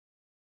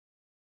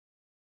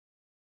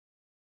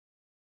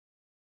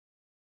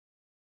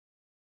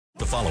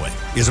The following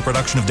is a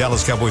production of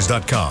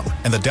DallasCowboys.com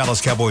and the Dallas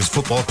Cowboys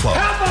Football Club.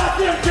 How about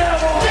them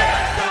Cowboys?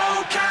 Yeah,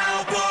 go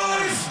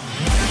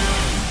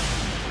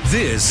Cowboys!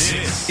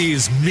 This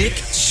is Mick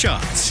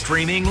Shots,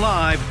 streaming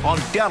live on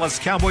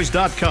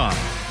DallasCowboys.com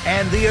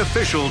and the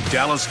official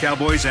Dallas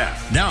Cowboys app.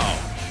 Now,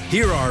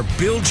 here are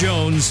Bill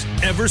Jones,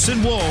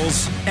 Everson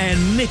Walls,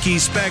 and Mickey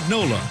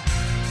Spagnola.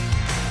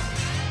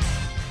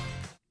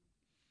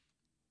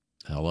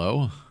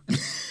 Hello? He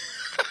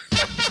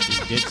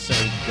did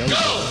say go.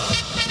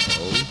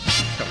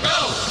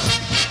 Go!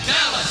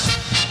 Dallas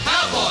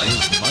Cowboys!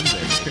 It's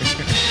Monday. It's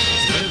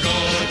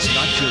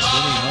not just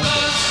any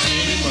Monday.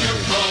 Senior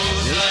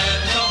pros, let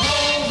the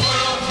whole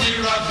world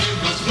hear our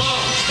bugles blow.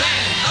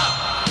 Stand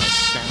up!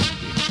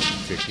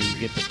 Do you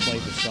get to play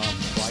the song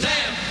twice?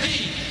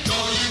 Stampede! Go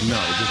you No,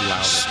 just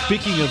louder.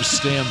 Speaking of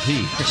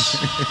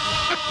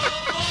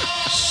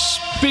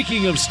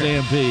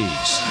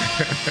stampedes.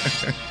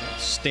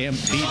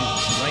 Stampeded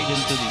right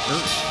into the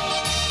earth.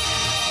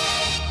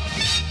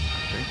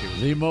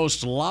 The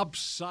most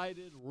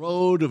lopsided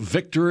road of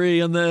victory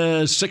in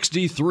the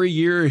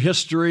 63-year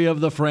history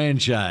of the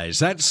franchise.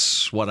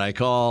 That's what I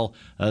call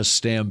a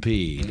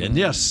stampede. And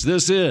yes,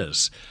 this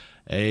is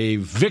a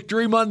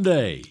Victory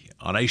Monday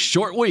on a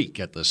short week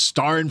at the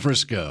Star in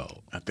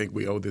Frisco. I think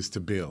we owe this to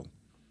Bill.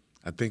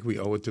 I think we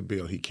owe it to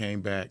Bill. He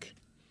came back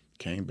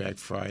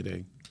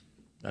Friday.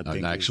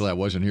 Actually, I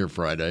wasn't here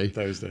Friday.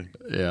 Thursday.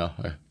 Yeah,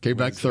 I came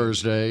back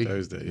Thursday.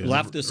 Yeah.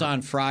 Left us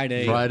on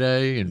Friday. But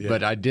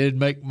I did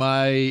make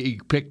my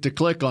pick to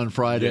click on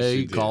Friday, Yes,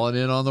 you did. calling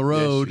in on the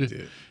road. Yes, you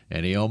did.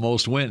 And he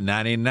almost went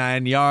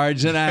 99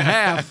 yards and a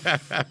half.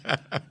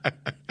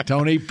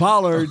 Tony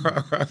Pollard.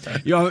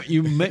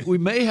 We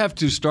may have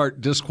to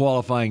start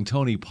disqualifying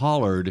Tony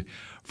Pollard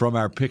from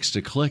our picks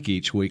to click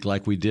each week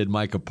like we did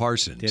Micah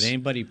Parsons. Did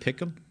anybody pick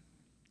him?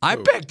 I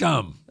picked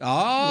him.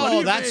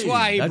 Oh, that's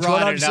why he That's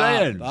brought what I'm it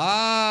saying. up.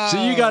 Oh.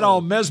 So you got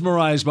all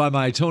mesmerized by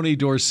my Tony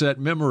Dorsett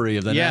memory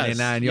of the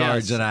 99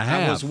 yards and a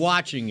half. I was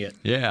watching it.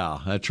 Yeah,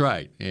 that's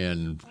right.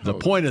 And the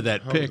point of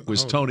that pick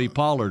was Tony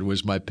Pollard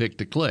was my pick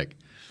to click.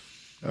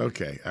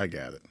 Okay, I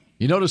got it.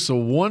 You notice the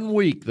 1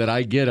 week that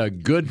I get a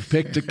good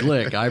pick to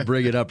click, I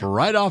bring it up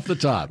right off the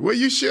top. Well,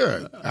 you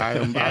should. I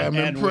am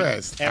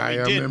impressed.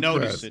 And we did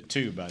notice impressed. it,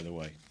 too, by the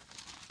way.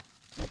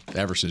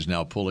 Everson's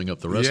now pulling up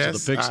the rest of the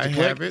picks to I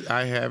click.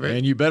 have it.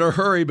 And you better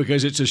hurry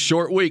because it's a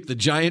short week. The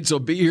Giants will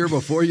be here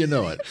before you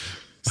know it.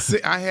 See,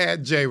 I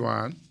had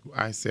J-Ron.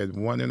 I said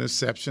 1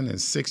 interception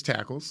and 6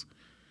 tackles,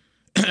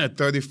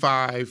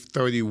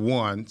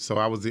 35-31. So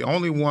I was the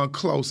only one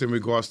close in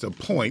regards to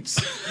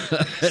points.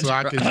 So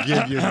I can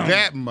give you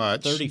that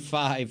much.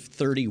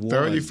 35-31.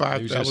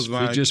 35. That was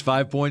my. Just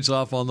 5 points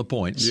off on the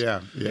points.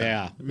 Yeah.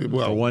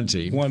 Well, For one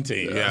team. One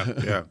team.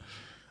 Yeah.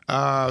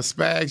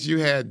 Spags, you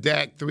had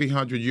Dak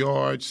 300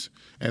 yards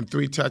and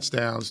 3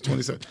 touchdowns,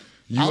 27.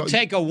 I'll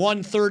take a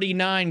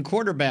 139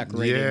 quarterback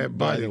rating,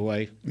 by the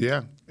way.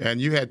 Yeah,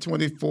 and you had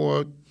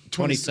 27.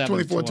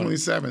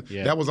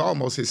 Yeah. That was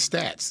almost his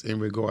stats in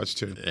regards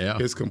to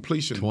his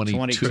completion.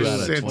 22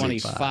 out of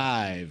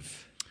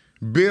 25.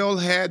 Bill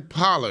had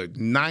Pollard,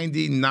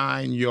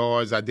 99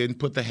 yards. I didn't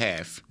put the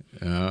half.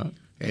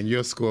 And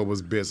your score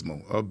was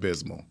abysmal.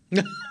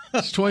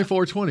 It's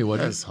 24-20,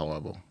 wasn't That's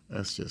horrible.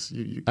 That's just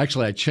you.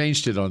 Actually, I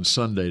changed it on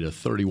Sunday to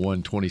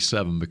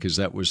 31-27 because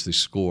that was the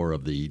score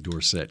of the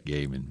Dorsett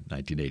game in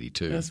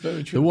 1982. That's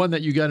very true. The one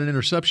that you got an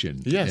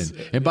interception. Yes.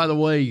 And by the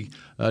way,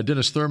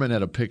 Dennis Thurman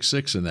had a pick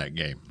 6 in that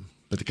game,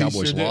 but the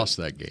Cowboys lost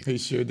that game. He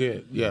sure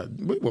did. Yeah,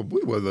 we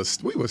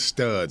were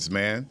studs,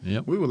 man.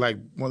 Yep. We were like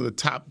one of the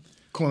top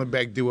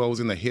cornerback duos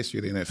in the history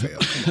of the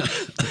NFL.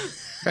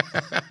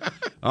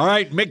 All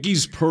right,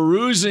 Mickey's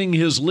perusing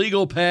his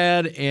legal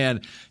pad,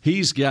 and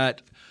he's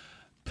got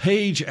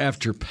page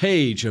after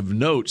page of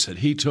notes that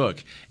he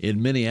took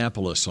in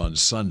Minneapolis on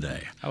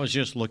Sunday. I was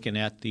just looking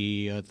at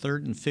the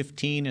 3rd and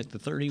 15 at the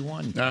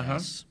 31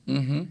 pass.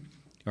 Or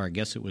I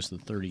guess it was the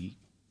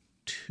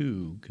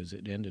 32 because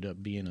it ended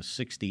up being a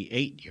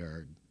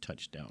 68-yard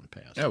touchdown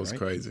pass. That was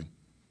crazy.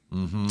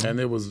 And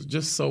it was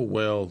just so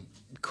well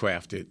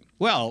crafted.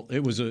 Well,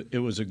 they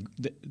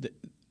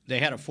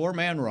had a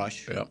 4-man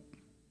rush. Yep.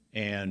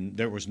 And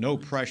there was no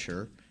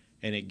pressure,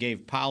 and it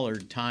gave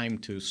Pollard time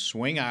to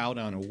swing out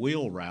on a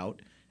wheel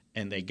route,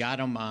 and they got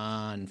him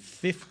on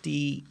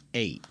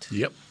 58.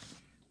 Yep.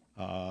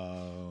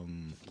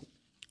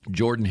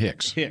 Jordan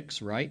Hicks.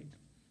 Hicks, right?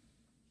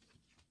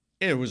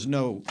 He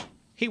wasn't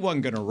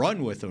going to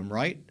run with him,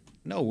 right?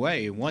 No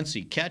way. Once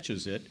he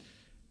catches it,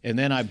 and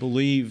then I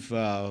believe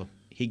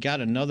he got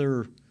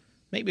another,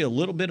 maybe a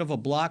little bit of a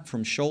block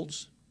from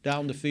Schultz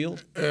down the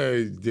field. He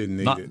didn't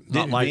need it.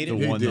 Not like need the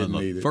it? one He on didn't the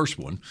need it. first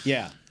one.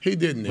 Yeah. He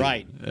didn't need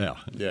Right. it. Yeah.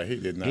 Yeah, he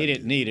did not. He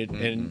didn't need it,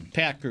 and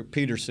Patrick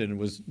Peterson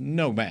was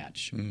no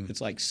match. It's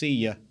like, see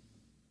ya.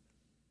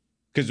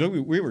 Because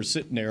we were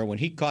sitting there when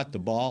he caught the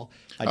ball.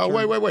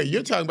 Wait.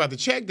 You're talking about the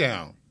check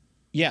down.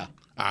 Yeah.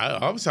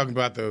 I was talking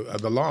about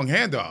the long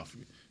handoff.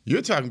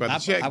 You're talking about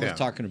the check down. I was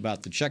talking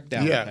about the check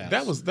down Yeah,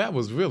 pass. that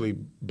was really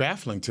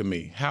baffling to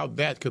me how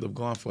that could have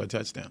gone for a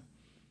touchdown.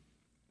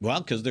 Well,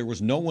 because there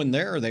was no one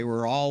there. They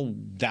were all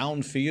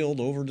downfield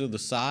over to the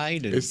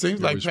side. And It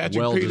seems like was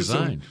Patrick well Peterson.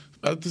 designed.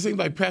 It seems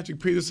like Patrick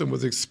Peterson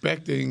was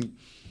expecting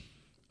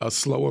a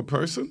slower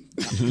person.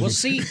 Well,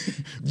 see,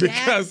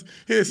 because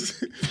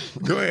his.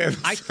 Go ahead.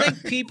 I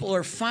think people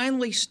are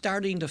finally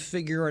starting to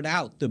figure it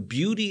out, the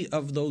beauty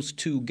of those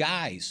two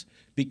guys,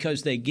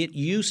 because they get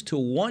used to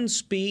one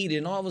speed,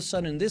 and all of a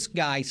sudden this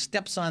guy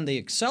steps on the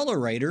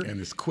accelerator. And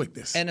his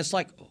quickness. And it's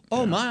like,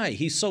 oh, my,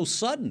 he's so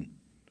sudden.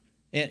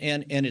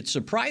 And it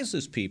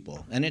surprises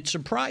people, and it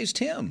surprised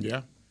him.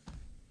 Yeah.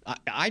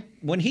 I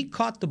when he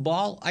caught the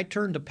ball, I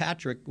turned to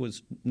Patrick,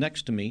 was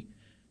next to me,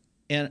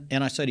 and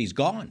I said, he's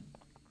gone.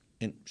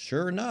 And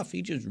sure enough,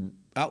 he just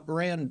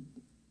outran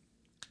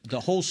the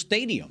whole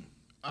stadium.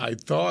 I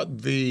thought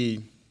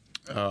the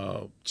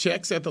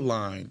checks at the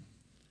line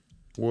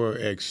were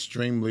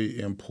extremely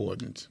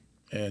important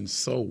and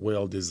so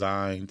well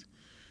designed.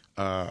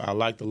 I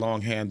like the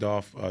long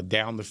handoff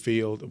down the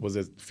field. Was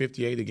it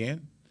 58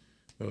 again?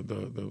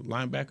 The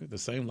linebacker, the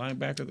same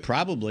linebacker?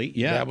 Probably,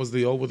 yeah. That was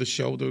the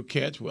over-the-shoulder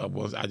catch.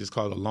 I just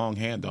call it a long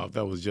handoff.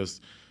 That was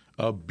just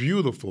a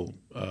beautiful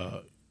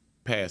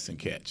pass and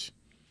catch.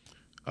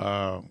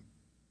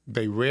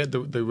 They read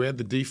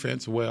the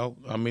defense well.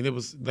 I mean,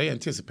 they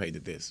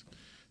anticipated this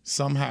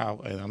somehow,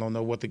 and I don't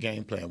know what the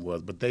game plan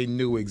was, but they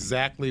knew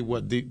exactly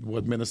what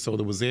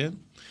Minnesota was in,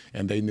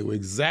 and they knew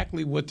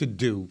exactly what to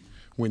do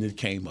when it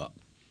came up.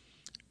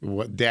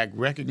 What Dak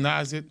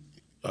recognized it.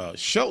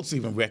 Schultz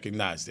even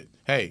recognized it.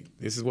 Hey,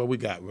 this is what we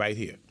got right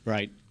here.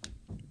 Right.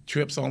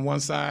 Trips on one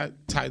side,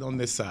 tight on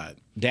this side.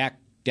 Dak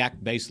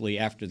basically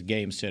after the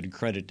game said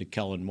credit to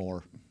Kellen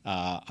Moore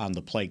on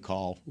the play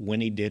call when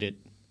he did it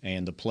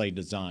and the play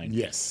design.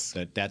 Yes.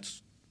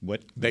 That's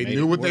what they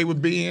knew what they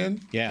would be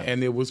in. Yeah.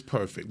 And it was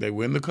perfect. They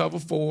were in the cover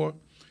 4.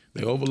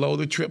 They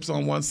overloaded trips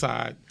on one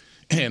side,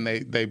 and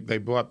they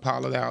brought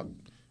Pollard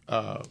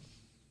out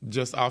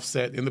just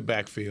offset in the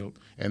backfield,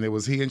 and it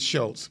was he and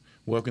Schultz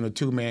working a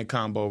 2-man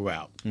combo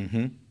route.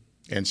 Mm-hmm.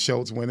 And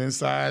Schultz went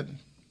inside,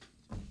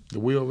 the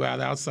wheel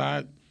route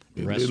outside.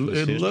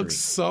 It looked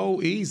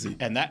so easy.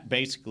 And that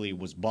basically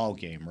was ball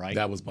game, right?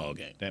 That was ball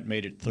game. That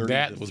made it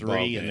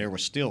 30-3, and there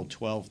was still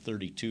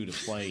 12:32 to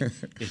play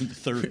in the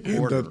third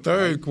quarter. In the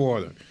third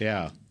quarter.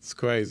 Yeah. It's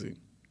crazy.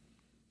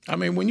 I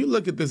mean, when you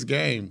look at this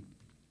game,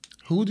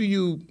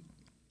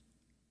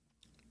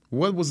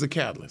 what was the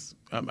catalyst?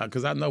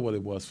 Because I know what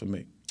it was for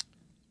me.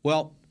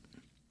 Well,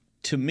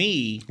 to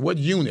me, what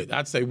unit?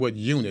 I'd say what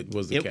unit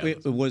was the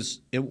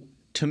catalyst?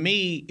 To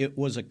me, it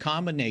was a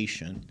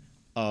combination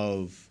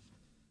of,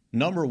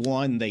 number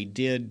one, they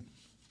did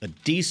a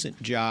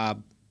decent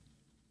job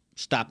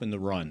stopping the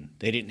run.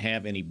 They didn't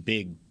have any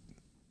big,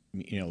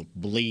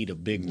 bleed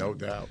of big. No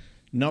doubt.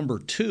 Number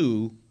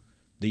two,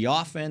 the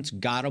offense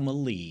got them a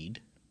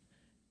lead.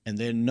 And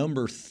then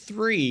number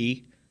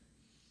three,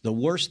 the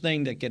worst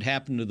thing that could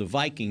happen to the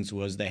Vikings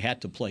was they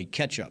had to play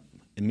catch-up,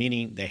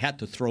 meaning they had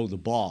to throw the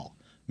ball,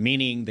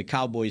 meaning the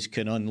Cowboys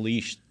could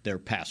unleash their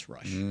pass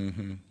rush.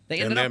 Mm-hmm. They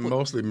ended up with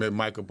mostly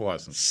Michael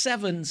Parsons.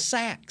 7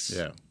 sacks.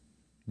 Yeah.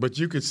 But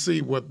you could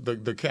see what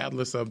the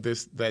catalyst of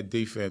that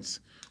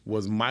defense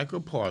was Michael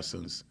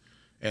Parsons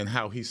and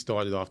how he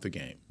started off the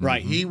game.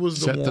 Right. He was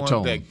the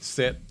one that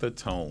set the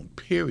tone,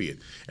 period.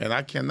 And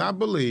I cannot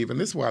believe, and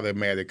this is why they're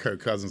mad at Kirk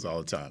Cousins all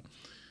the time,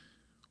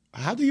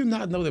 how do you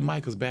not know that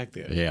Michael's back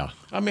there? Yeah.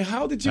 I mean,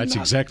 how did you That's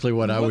exactly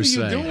what I was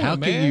saying. Doing, how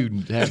man? can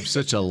you have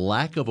such a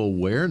lack of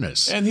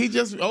awareness? And he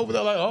just over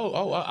there like,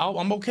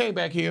 I'm okay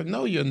back here.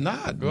 No, you're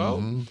not, bro.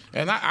 Mm-hmm.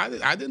 And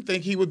I didn't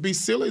think he would be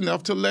silly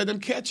enough to let him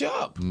catch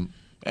up. Mm.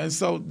 And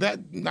so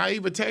that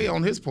naivete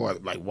on his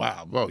part, like,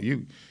 wow, bro,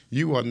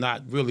 you are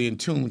not really in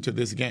tune to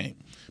this game.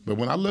 But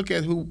when I look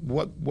at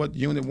what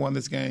unit won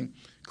this game,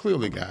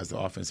 clearly, guys, the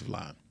offensive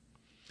line.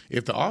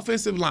 If the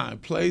offensive line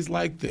plays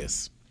like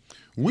this,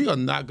 we are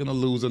not going to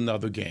lose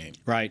another game.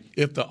 Right.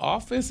 If the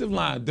offensive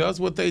line does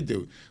what they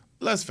do,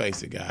 let's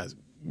face it, guys,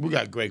 we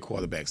got great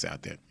quarterbacks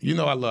out there.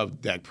 I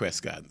love Dak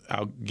Prescott.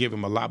 I'll give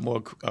him a lot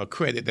more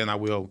credit than I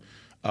will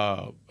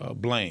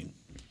blame.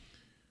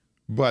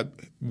 But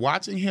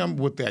watching him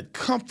with that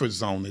comfort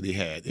zone that he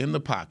had in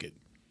the pocket,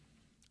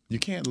 you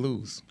can't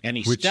lose. And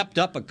he stepped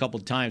up a couple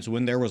times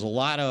when there was a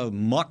lot of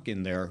muck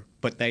in there,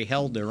 but they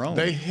held their own.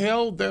 They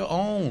held their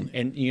own.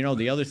 And,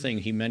 the other thing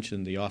he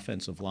mentioned, the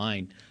offensive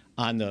line,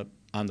 on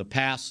the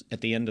pass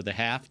at the end of the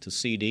half to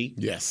CD.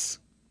 Yes.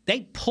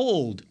 They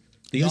pulled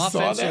the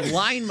offensive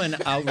lineman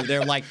over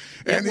there like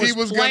and it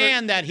was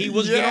planned that he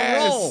was going to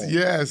roll.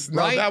 Yes.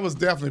 No, right? That was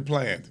definitely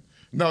planned.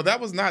 No, that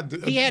was not.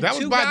 That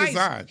was by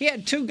design. He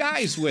had 2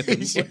 guys with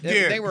him.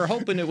 They were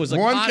hoping it was a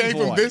One convoy. came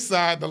from this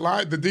side.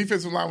 The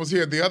defensive line was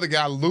here. The other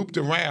guy looped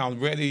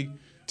around, ready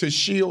to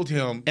shield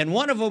him. And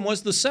one of them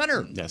was the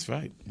center. That's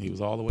right. He was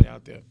all the way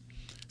out there.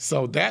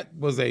 So that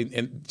was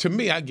and to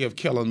me, I give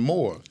Kellen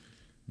Moore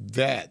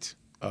that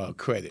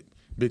credit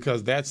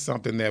because that's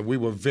something that we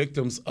were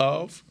victims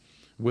of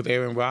with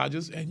Aaron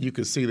Rodgers, and you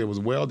could see that it was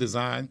well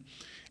designed.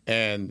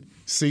 And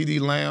CeeDee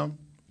Lamb,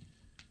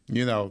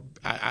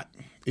 I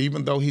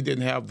even though he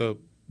didn't have the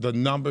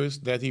numbers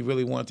that he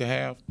really wanted to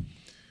have,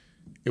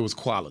 it was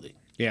quality.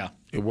 Yeah.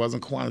 It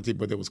wasn't quantity,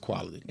 but it was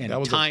quality. And that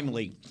was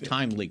timely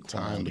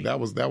quality.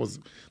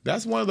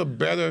 That's one of the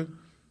better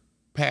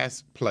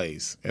pass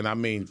plays, and I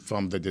mean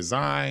from the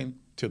design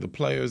to the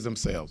players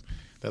themselves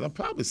that I've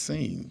probably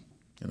seen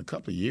in a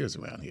couple of years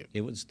around here.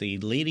 It was the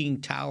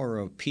leading Tower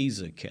of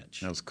Pisa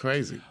catch. That was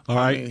crazy. All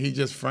right. I mean, he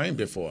just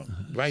framed it for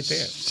him right there.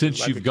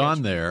 Since Like you've a gone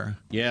catch. there,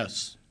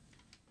 Yes.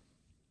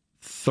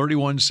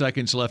 31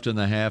 seconds left in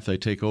the half. They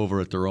take over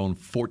at their own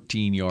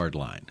 14-yard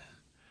line.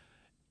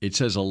 It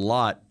says a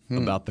lot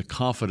about the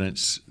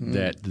confidence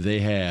that they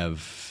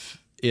have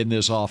in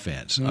this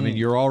offense. I mean,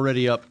 you're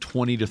already up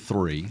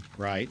 20-3.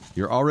 Right.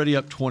 You're already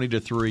up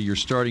 20-3. You're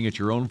starting at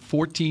your own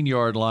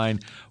 14-yard line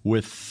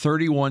with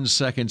 31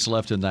 seconds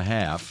left in the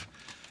half,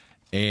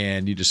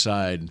 and you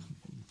decide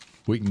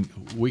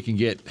we can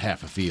get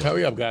half a field.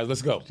 Hurry up, guys.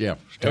 Let's go. Yeah,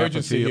 half a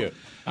Urgency field. here.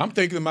 I'm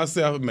thinking to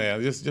myself,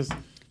 man, just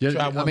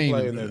try one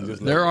play and then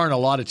just there aren't a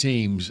lot of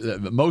teams.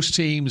 Most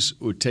teams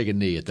would take a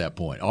knee at that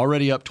point.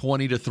 Already up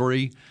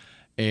 20-3,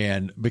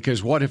 and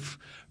because what if?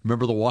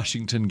 Remember the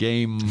Washington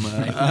game?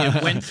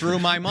 It went through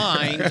my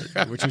mind.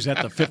 Which was at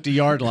the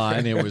 50-yard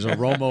line. It was a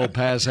Romo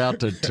pass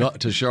out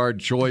to Shard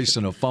Choice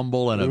and a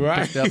fumble and a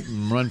picked up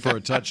and run for a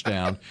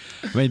touchdown.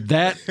 I mean,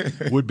 that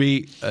would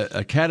be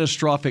a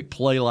catastrophic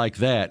play like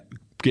that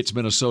gets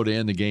Minnesota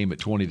in the game at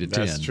 20-10.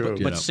 That's true.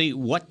 But see,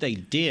 what they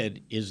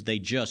did is they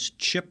just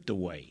chipped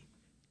away.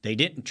 They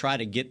didn't try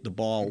to get the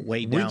ball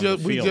way down the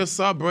field. We just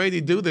saw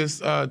Brady do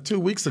this 2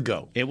 weeks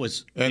ago.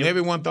 And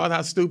everyone thought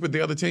how stupid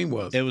the other team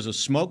was. It was a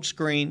smoke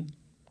screen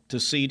to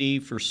CD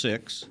for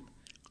 6,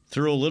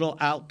 threw a little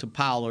out to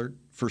Pollard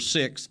for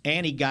 6,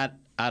 and he got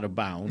out of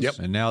bounds. Yep.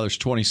 And now there's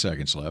 20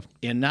 seconds left.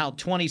 And now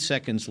 20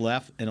 seconds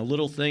left, and a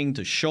little thing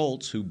to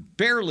Schultz, who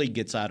barely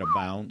gets out of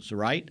bounds,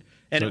 right?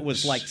 And it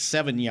was like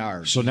 7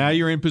 yards. So now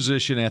you're in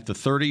position at the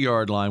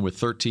 30-yard line with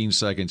 13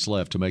 seconds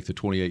left to make the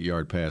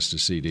 28-yard pass to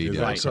CD. Is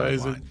that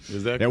crazy?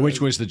 Is that crazy?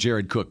 Which was the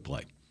Jared Cook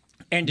play.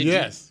 And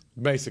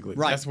basically.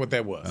 Right. That's what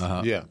that was.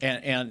 Yeah.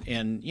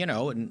 And you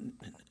know, and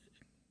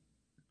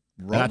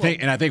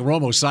Romo, and I think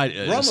Romo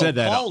said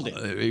that. Called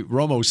it.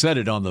 Romo said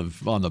it on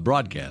the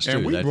broadcast too.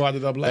 And we brought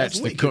it up last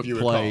that's week. That's the Cook if you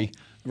play.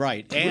 recall.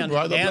 Right, and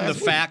the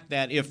fact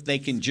that if they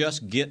can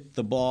just get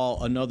the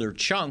ball another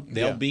chunk,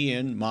 they'll be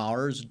in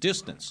Maher's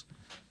distance.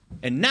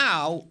 And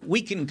now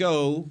we can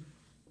go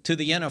to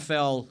the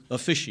NFL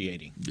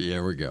officiating.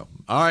 There we go.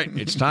 All right,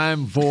 it's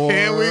time for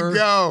Here we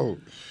go.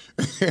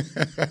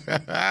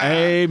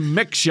 a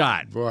Mick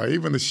shot. Boy,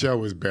 even the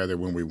show is better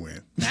when we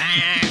win. Even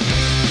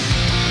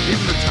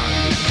the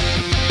time.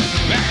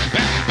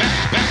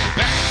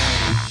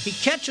 He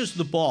catches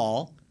the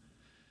ball.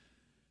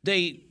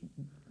 They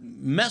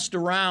messed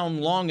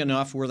around long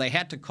enough where they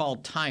had to call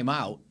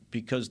timeout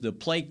because the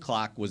play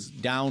clock was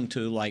down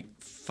to like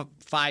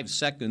 5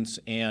 seconds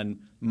and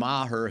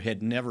Maher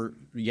had never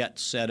yet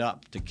set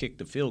up to kick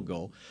the field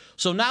goal.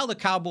 So now the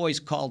Cowboys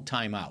called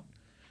timeout.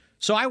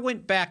 So I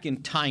went back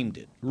and timed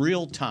it,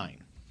 real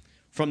time.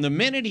 From the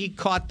minute he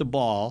caught the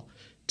ball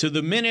to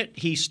the minute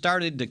he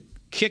started to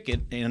kick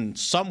it, and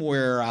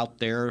somewhere out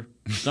there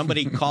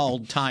somebody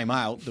called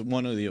timeout,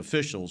 one of the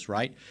officials,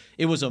 right?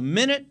 It was 1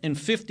 minute and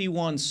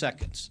 51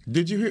 seconds.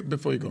 Did you hear,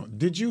 before you go on,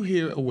 did you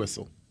hear a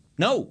whistle?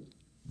 No.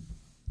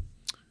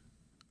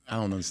 I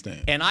don't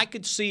understand. And I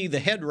could see the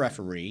head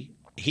referee.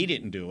 He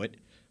didn't do it.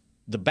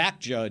 The back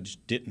judge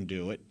didn't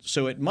do it.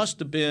 So it must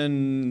have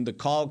been the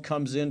call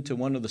comes into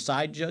one of the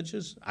side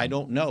judges. I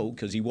don't know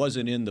because he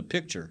wasn't in the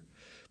picture.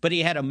 But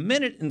he had 1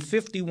 minute and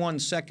 51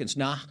 seconds.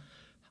 Now,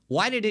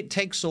 why did it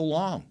take so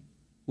long?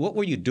 What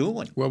were you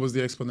doing? What was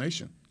the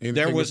explanation?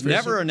 There was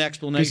never an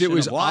explanation. Because it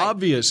was of why.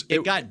 obvious.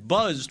 It got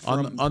buzzed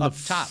from up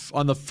top.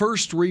 On the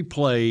first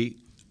replay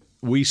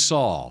we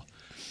saw,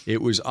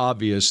 it was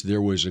obvious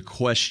there was a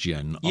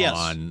question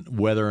on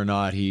whether or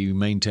not he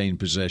maintained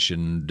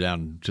possession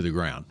down to the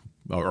ground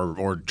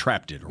or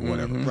trapped it or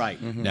whatever.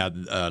 Right. Now,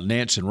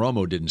 Nance and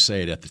Romo didn't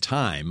say it at the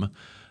time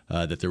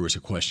that there was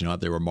a question on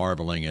it. They were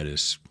marveling at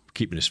his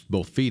keeping his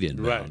both feet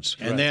in bounds.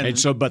 And then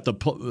but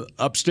the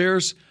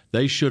upstairs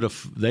they should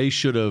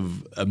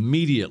have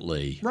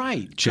immediately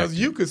right because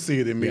you could see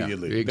it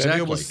immediately. Yeah, exactly.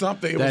 That it was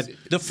something. It that, was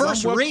the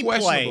first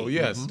replay.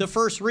 Yes, the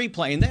first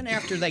replay, and then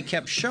after they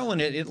kept showing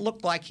it, it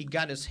looked like he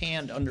got his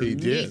hand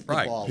underneath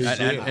the ball.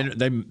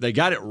 And they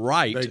got it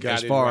right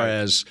as far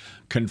as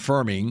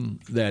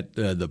confirming that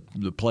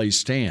the play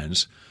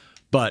stands.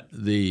 But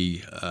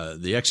the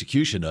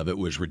execution of it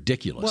was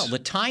ridiculous. Well, the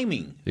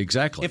timing.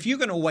 Exactly. If you're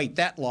going to wait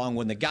that long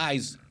when the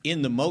guy's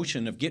in the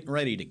motion of getting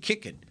ready to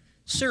kick it,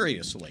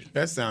 seriously.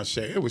 That sounds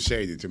shady. It was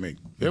shady to me.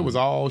 It was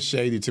all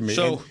shady to me.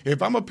 So, and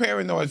if I'm a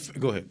paranoid,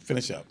 go ahead,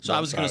 finish up. So I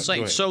was going to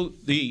say, so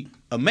the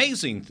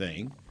amazing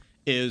thing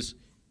is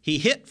he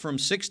hit from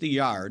 60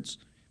 yards,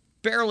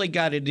 barely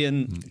got it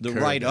in the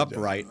right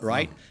upright,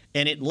 right?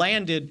 And it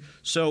landed,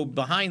 so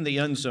behind the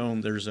end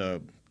zone there's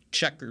a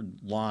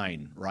checkered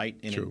line, right?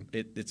 And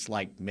it's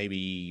like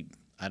maybe,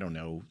 I don't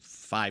know,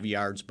 5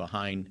 yards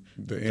behind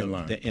the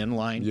end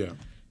line. Yeah.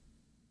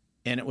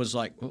 And it was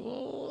like,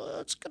 oh,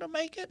 it's going to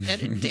make it.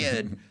 And it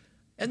did.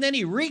 And then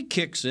he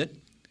re-kicks it,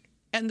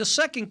 And the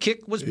second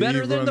kick was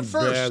better than the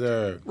first.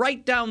 Better.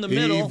 Right down the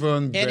middle.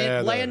 Even and better.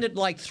 it landed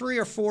like 3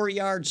 or 4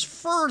 yards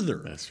further.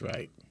 That's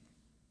right.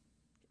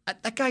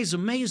 That guy's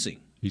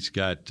amazing. He's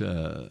got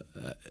a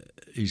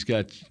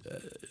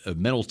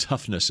mental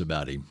toughness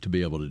about him to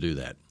be able to do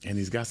that. And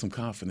he's got some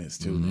confidence,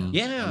 too. Now.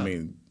 Yeah. I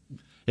mean,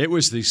 it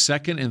was the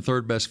second and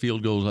third best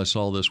field goals I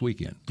saw this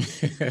weekend.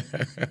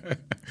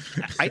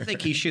 I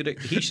think he should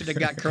have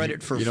got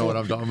credit for. You know what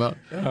I'm talking about?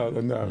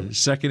 no.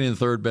 Second and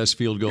third best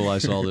field goal I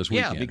saw this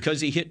weekend. Yeah,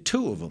 because he hit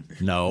 2 of them.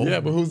 No. Yeah,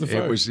 but who's the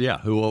first?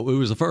 Who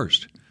was the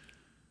first?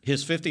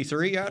 His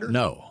 53-yarder?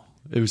 No.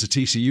 It was a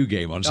TCU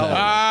game on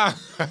Saturday.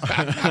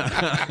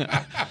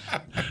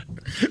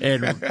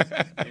 And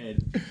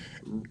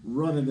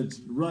running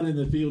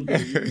the field goal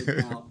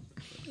out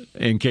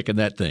and kicking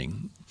that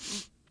thing.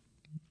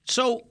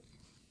 So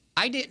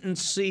I didn't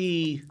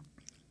see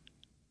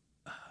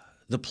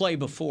the play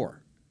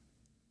before.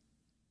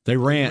 They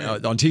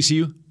ran on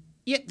TCU?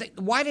 Yeah,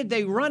 why did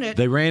they run it?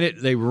 They ran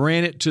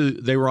it to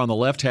they were on the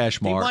left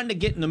hash mark. They wanted to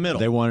get in the middle.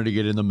 They wanted to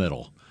get in the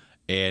middle.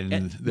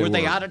 And were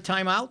they out of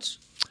timeouts?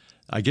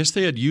 I guess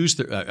they had used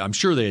I'm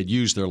sure they had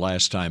used their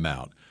last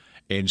timeout.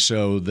 And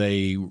so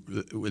they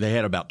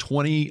had about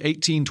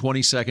 18,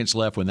 20 seconds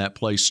left when that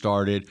play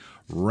started,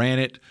 ran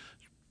it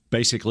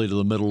basically to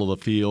the middle of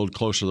the field,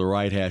 close to the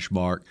right hash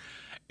mark,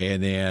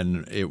 and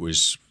then it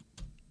was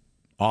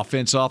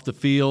offense off the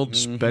field,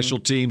 special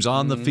teams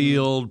on the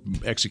field,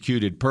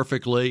 executed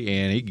perfectly,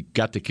 and he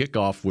got the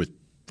kickoff with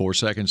 4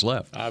 seconds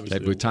left.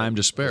 Obviously, with time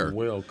to spare.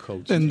 Well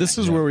coached. And this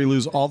is where we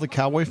lose all the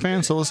Cowboy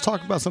fans, so let's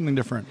talk about something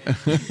different.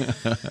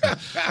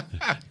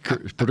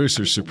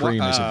 Producer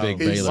Supreme is a big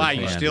Baylor Why,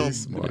 fan. you still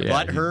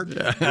butthurt?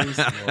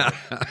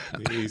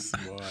 He's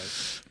smart.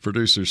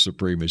 Producer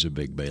Supreme is a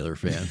big Baylor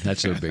fan.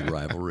 That's their big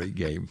rivalry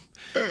game.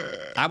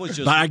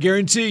 But I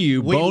guarantee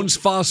you, Bones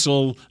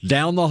Fossil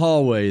down the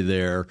hallway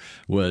there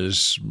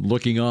was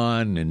looking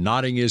on and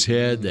nodding his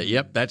head that,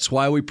 yep, that's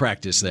why we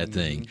practice that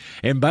thing.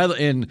 And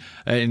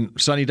and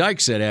Sonny Dyke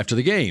said after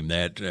the game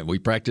that we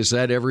practice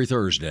that every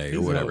Thursday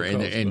or whatever.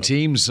 And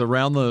teams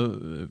around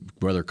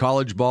whether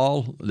college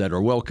ball that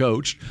are well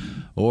coached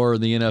or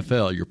in the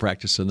NFL, you're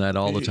practicing that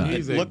all the time.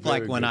 It looked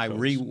like when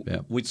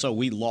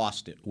we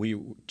lost it. We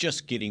were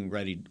just getting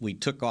ready. We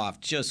took off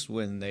just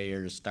when they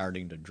are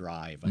starting to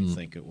drive, I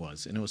think it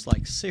was. And it was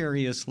like,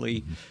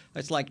 seriously?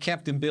 It's like,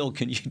 Captain Bill,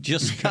 can you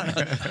just kind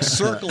of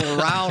circle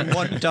around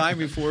one time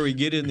before we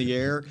get in the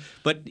air?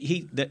 But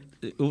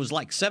it was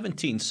like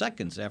 17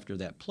 seconds after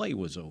that play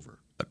was over.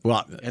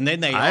 Well, and then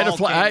they all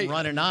came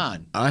running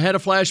on. I had a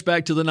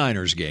flashback to the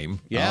Niners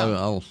game. Yeah.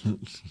 I'll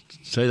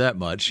say that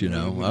much,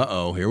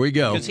 Uh-oh, here we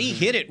go. Because he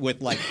hit it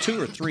with like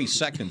 2 or 3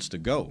 seconds to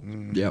go.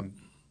 Yep.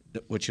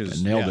 Which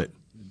is nailed it.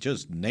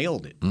 Just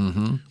nailed it.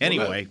 Mm-hmm.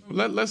 Anyway.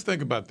 Let's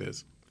think about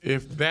this.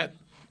 If that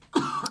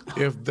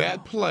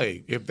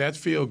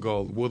field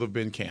goal would have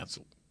been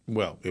canceled,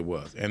 well, it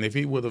was, and if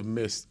he would have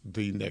missed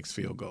the next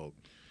field goal,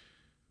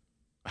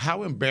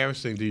 how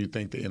embarrassing do you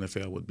think the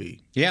NFL would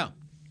be? Yeah.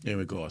 In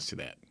regards to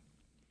that,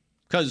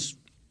 because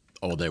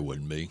they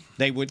wouldn't be.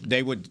 They would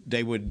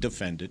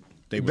defend it.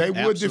 They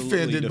would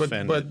defend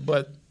it,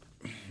 but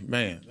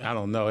man, I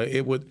don't know.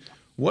 It would.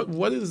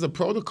 What is the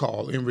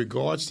protocol in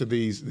regards to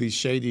these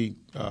shady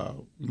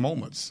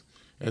moments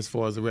as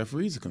far as the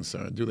referees are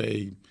concerned? Do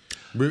they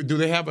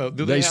have a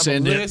list?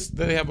 Do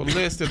they have a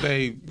list that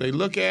they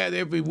look at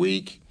every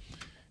week?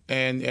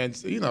 And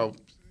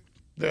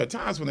there are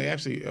times when they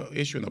actually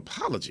issue an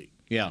apology.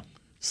 Yeah.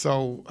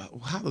 So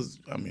I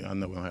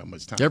know we don't have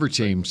much time. Every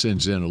team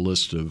sends in a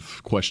list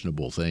of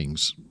questionable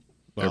things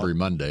every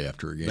Monday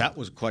after a game. That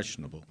was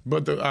questionable.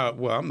 But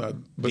I'm not.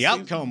 But the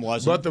outcome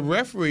wasn't. But the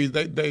referees,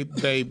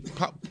 they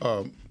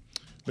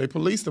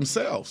police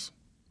themselves,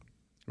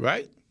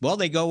 right? Well,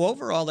 they go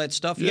over all that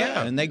stuff,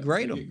 and they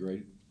grade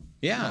them.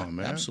 Yeah, oh,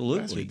 man,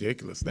 absolutely. That's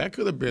ridiculous. That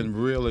could have been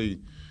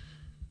really.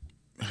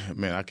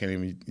 Man, I can't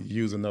even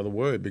use another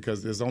word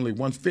because there's only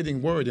one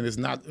fitting word, and it's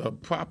not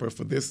proper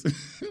for this.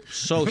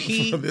 So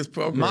for this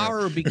program.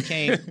 Maurer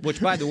became,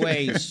 which by the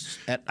way,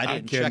 I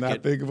didn't check it. I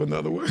cannot think of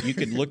another word. You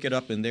could look it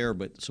up in there,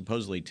 but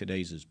supposedly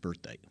today's his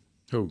birthday.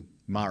 Who?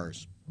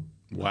 Maurer's.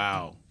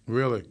 Wow,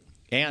 really?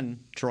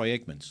 And Troy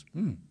Aikman's,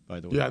 by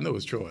the way. Yeah, I know it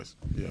was Troy's.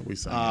 Yeah, we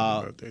sang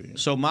happy birthday. Yeah.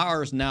 So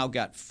Maurer's now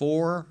got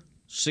 4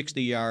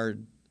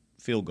 60-yard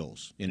field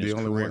goals in his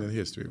career. The only one in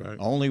history, right?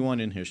 Only one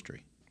in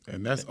history.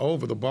 And that's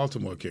over the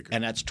Baltimore kicker.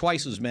 And that's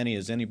twice as many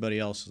as anybody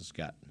else has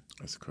gotten.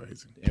 That's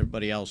crazy.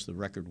 Everybody else, the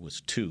record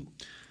was 2.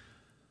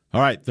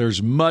 All right,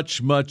 there's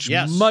much more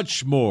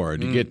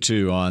to get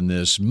to on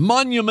this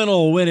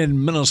monumental win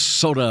in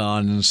Minnesota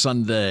on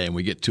Sunday, and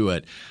we get to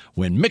it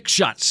when Mick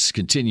Shots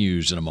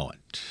continues in a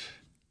moment.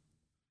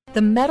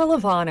 The Medal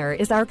of Honor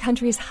is our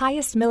country's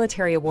highest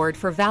military award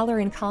for valor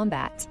in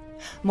combat.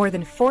 More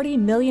than 40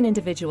 million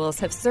individuals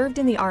have served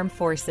in the armed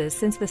forces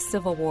since the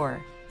Civil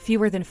War.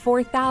 Fewer than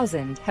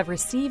 4,000 have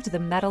received the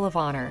Medal of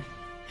Honor.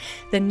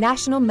 The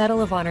National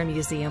Medal of Honor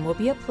Museum will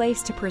be a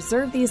place to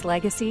preserve these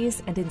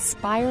legacies and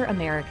inspire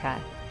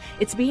America.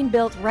 It's being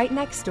built right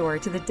next door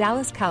to the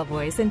Dallas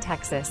Cowboys in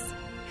Texas.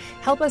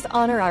 Help us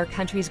honor our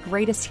country's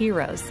greatest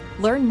heroes.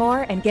 Learn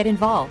more and get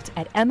involved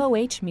at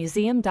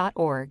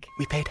mohmuseum.org.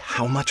 We paid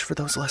how much for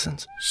those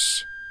lessons?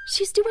 Shh,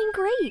 she's doing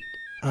great.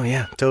 Oh,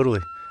 yeah, totally.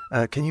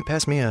 Can you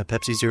pass me a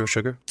Pepsi Zero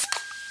Sugar?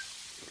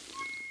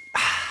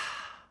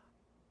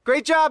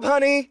 Great job,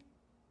 honey!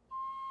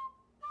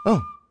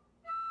 Oh,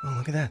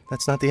 look at that.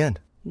 That's not the end.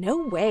 No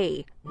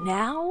way.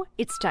 Now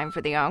it's time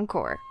for the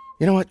encore.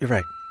 You know what? You're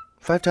right.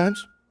 5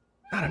 times?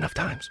 Not enough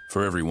times.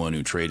 For everyone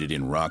who traded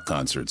in rock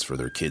concerts for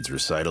their kids'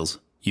 recitals,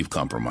 you've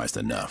compromised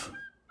enough.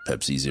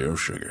 Pepsi Zero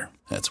Sugar.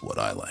 That's what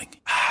I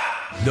like.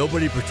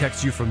 Nobody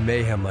protects you from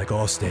mayhem like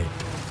Allstate.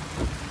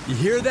 You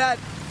hear that?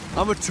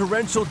 I'm a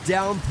torrential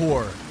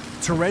downpour.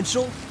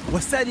 Torrential?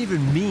 What's that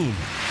even mean?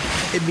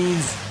 It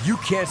means you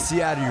can't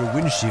see out of your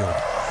windshield.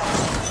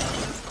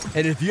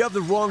 And if you have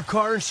the wrong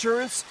car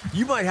insurance,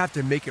 you might have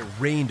to make it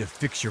rain to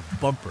fix your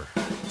bumper.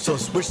 So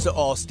switch to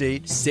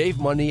Allstate, save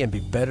money, and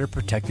be better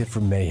protected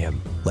from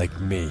mayhem,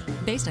 like me.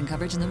 Based on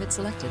coverage and limits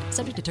selected.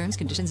 Subject to terms,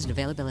 conditions, and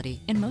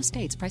availability. In most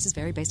states, prices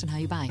vary based on how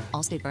you buy.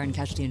 Allstate Bar and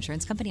Casualty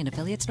Insurance Company and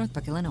affiliates,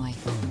 Northbrook, Illinois.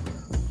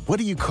 What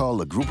do you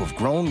call a group of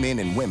grown men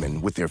and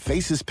women with their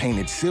faces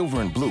painted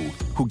silver and blue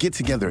who get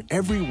together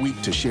every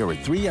week to share a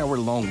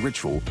 3-hour-long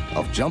ritual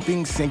of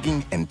jumping,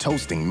 singing, and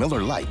toasting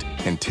Miller Lite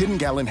in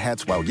 10-gallon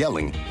hats while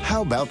yelling,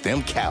 "How about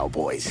them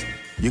Cowboys?"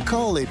 You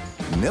call it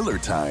Miller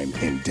Time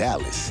in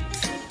Dallas.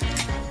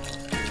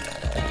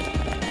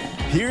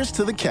 Here's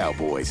to the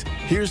Cowboys.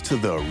 Here's to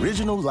the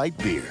original light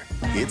beer.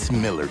 It's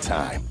Miller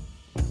Time.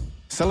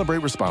 Celebrate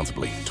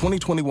responsibly.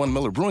 2021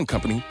 Miller Brewing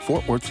Company,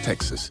 Fort Worth,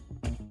 Texas.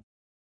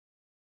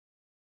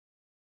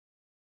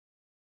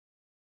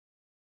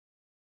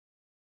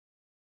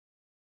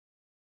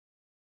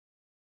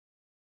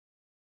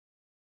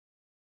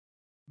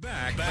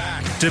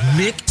 Back to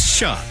Mick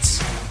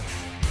Shots.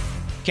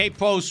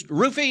 K-Post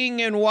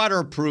Roofing and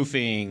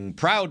Waterproofing,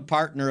 proud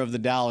partner of the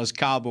Dallas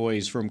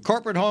Cowboys. From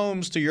corporate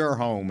homes to your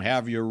home,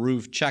 have your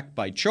roof checked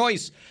by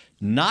choice,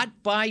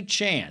 not by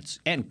chance.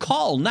 And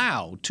call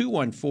now,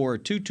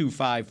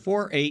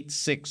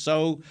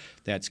 214-225-4860.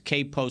 That's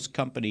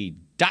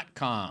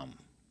kpostcompany.com.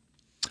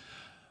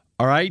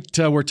 All right,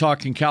 we're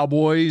talking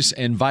Cowboys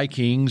and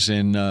Vikings,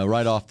 and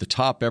right off the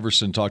top,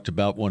 Everson talked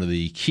about one of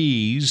the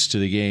keys to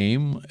the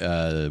game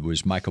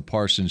was Michael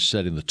Parsons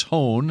setting the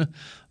tone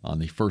on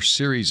the first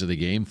series of the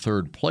game,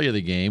 third play of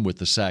the game with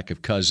the sack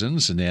of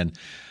Cousins, and then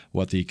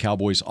what the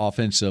Cowboys'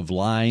 offensive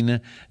line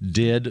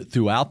did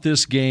throughout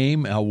this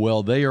game, how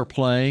well they are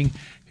playing.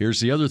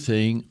 Here's the other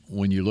thing,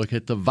 when you look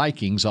at the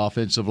Vikings'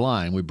 offensive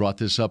line, we brought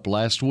this up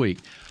last week.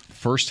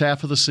 First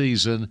half of the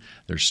season,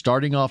 their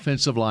starting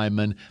offensive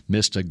lineman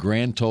missed a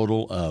grand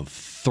total of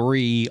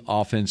 3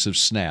 offensive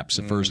snaps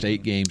the first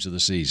 8 games of the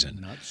season.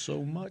 Not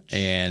so much.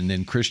 And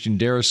then Christian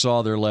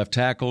Darrisaw, their left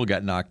tackle,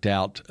 got knocked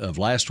out of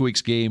last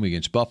week's game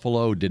against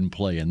Buffalo, didn't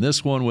play in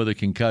this one with a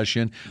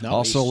concussion.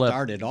 No, he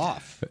started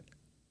off.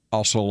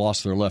 Also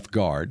lost their left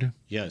guard.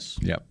 Yes.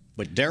 Yep.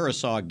 But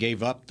Darrisaw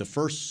gave up the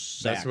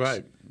first sacks.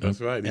 That's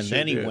right. And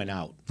then he went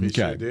out. He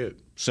sure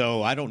did.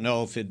 So I don't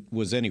know if it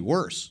was any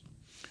worse.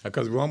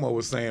 Because Romo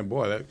was saying,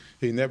 boy,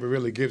 he never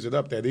really gives it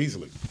up that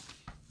easily.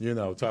 You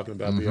know, talking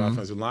about the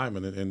offensive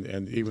lineman.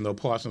 And even though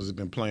Parsons has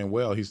been playing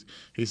well,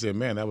 he said,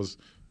 man, that was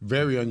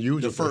very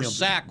unusual. The first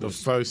sack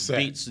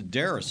beats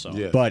Darrisaw.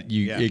 Yeah. But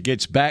it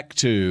gets back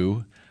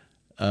to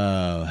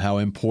how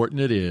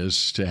important it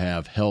is to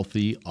have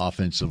healthy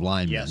offensive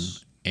linemen.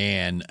 Yes.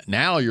 And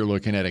now you're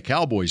looking at a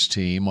Cowboys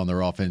team on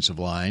their offensive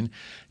line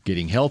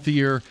getting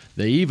healthier.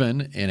 They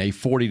even, in a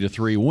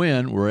 40-3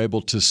 win, were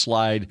able to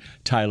slide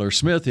Tyler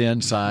Smith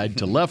inside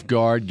to left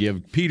guard,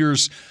 give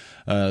Peters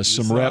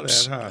some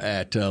reps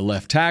at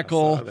left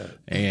tackle,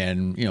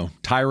 and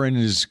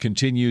Tyron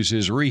continues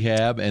his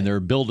rehab, and they're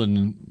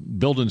building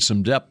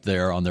some depth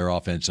there on their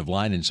offensive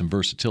line and some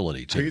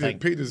versatility too.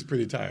 Peters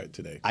pretty tired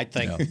today. I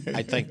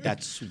think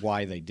that's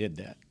why they did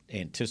that,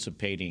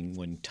 anticipating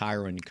when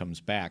Tyron comes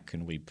back,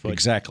 and we put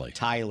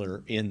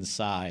Tyler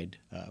inside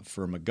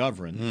for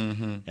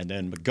McGovern, and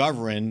then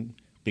McGovern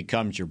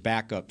becomes your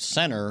backup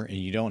center, and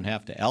you don't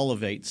have to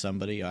elevate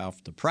somebody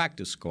off the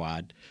practice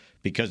squad.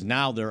 Because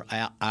now they're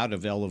out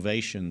of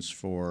elevations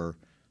for,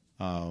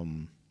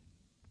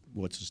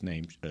 what's his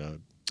name,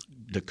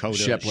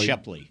 Dakota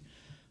Shepley.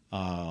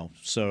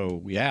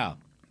 So,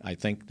 I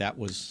think that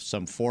was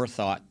some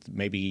forethought.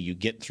 Maybe you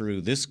get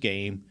through this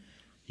game,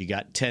 you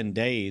got 10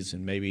 days,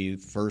 and maybe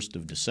 1st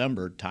of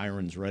December,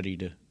 Tyron's ready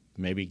to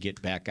maybe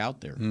get back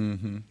out there.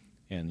 Mm-hmm.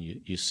 And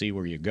you see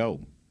where you go.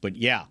 But,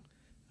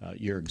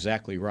 you're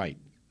exactly right.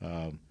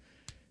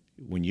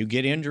 When you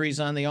get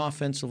injuries on the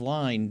offensive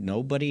line,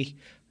 nobody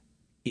 –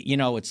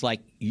 it's like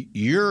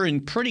you're in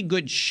pretty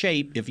good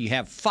shape if you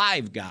have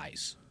 5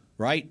 guys,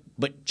 right?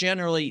 But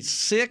generally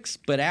 6.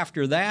 But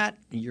after that,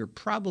 you're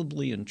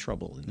probably in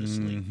trouble in this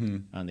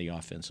league on the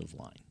offensive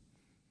line.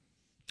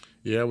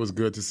 Yeah, it was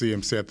good to see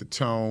him set the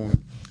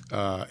tone.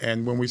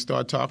 And when we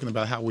start talking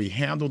about how we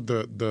handled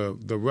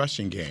the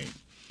rushing game,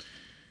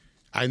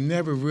 I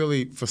never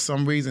really, for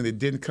some reason, it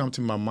didn't come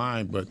to my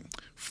mind, but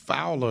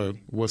Fowler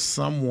was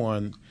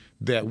someone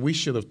that we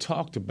should have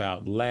talked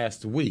about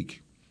last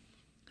week,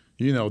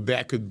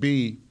 that could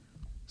be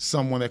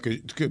someone that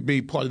could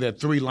be part of that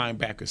 3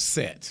 linebacker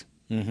set.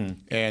 Mm-hmm.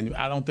 And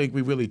I don't think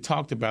we really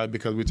talked about it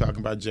because we're talking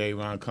about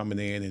J-Ron coming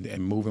in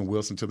and moving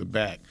Wilson to the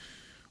back.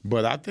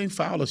 But I think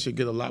Fowler should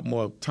get a lot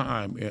more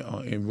time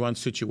in run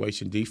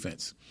situation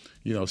defense,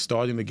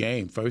 starting the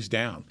game, first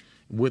down,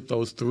 with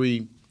those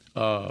finding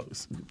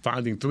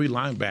 3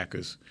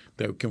 linebackers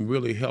that can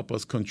really help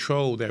us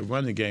control that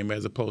running game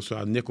as opposed to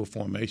our nickel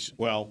formation.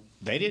 Well,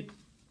 they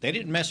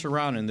didn't mess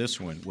around in this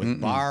one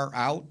with Barr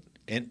out.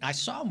 And I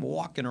saw him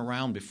walking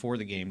around before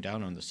the game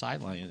down on the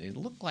sideline. It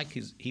looked like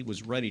he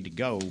was ready to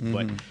go,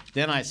 but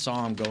then I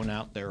saw him going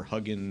out there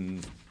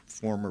hugging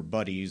former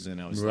buddies, and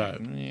I was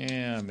like,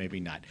 yeah, maybe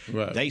not.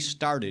 Right. They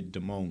started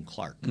Damone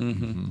Clark.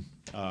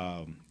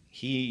 Mm-hmm.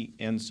 He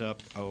ends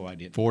up,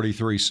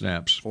 43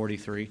 snaps.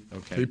 43,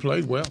 okay. He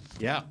played well.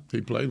 Yeah.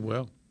 He played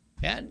well.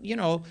 And,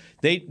 And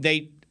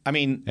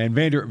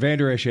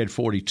Vander Esch had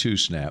 42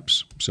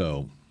 snaps,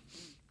 so...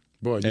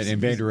 Boy, and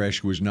Vander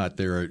Esch was not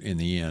there in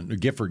the end.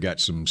 Gifford got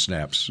some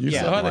snaps. You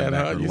saw that,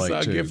 huh? You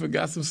saw too. Gifford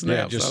got some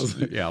snaps.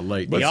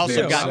 Late. But he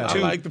also got I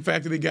like the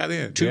fact that he got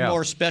in. Two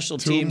more special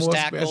teams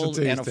tackles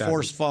and a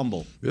forced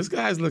fumble. This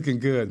guy's looking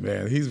good,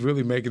 man. He's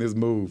really making his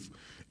move.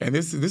 And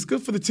this is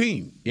good for the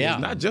team. Yeah.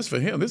 It's not just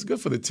for him. This is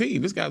good for the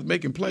team. This guy's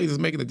making plays. Is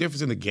making a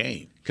difference in the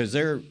game. Because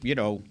you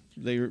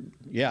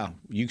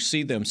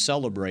see them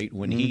celebrate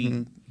when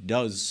he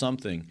does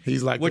something.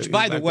 He's like,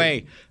 by the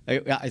way,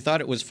 I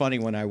thought it was funny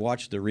when I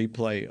watched the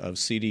replay of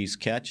CD's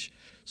catch.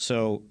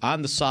 So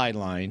on the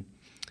sideline,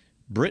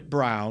 Britt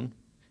Brown,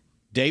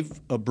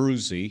 Dave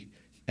Abruzzi,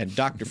 and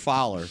Dr.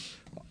 Fowler.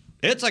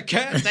 It's a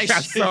catch. They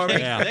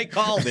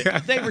called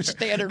it. They were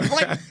standing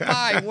right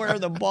by where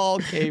the ball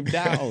came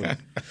down.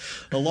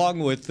 Along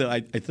with,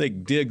 I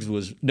think Diggs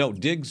was there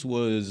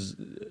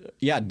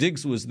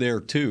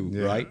too,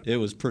 right? It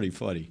was pretty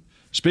funny.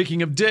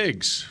 Speaking of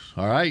Diggs,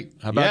 all right.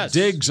 How about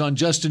Diggs on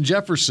Justin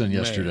Jefferson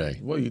yesterday?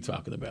 Man, what are you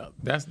talking about?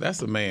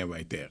 That's a man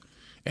right there.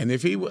 And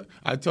if he would,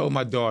 I told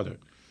my daughter,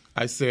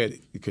 I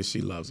said, because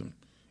she loves him,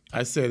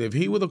 I said, if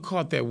he would have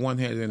caught that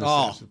one-handed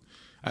interception,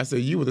 I said,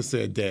 you would have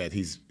said, Dad,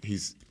 he's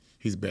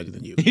better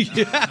than you.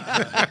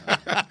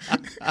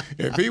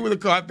 If he would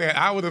have caught that,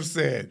 I would have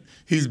said,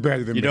 he's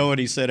better than me. You know what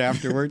he said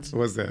afterwards?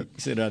 What's that?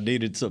 He said, I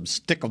needed some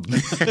stick-em.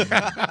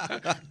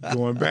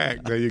 Going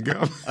back. There you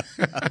go.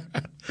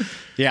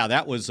 Yeah,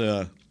 that was,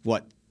 3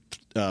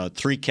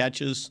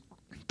 catches?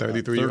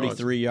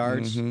 33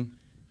 yards. Mm-hmm.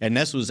 And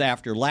this was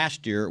after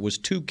last year. It was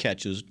 2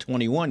 catches,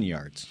 21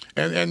 yards.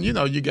 And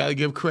you got to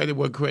give credit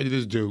what credit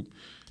is due.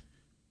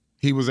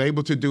 He was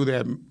able to do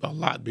that a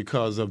lot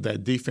because of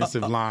that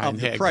defensive line.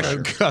 Of the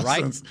pressure,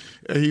 right?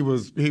 He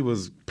was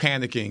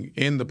panicking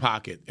in the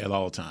pocket at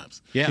all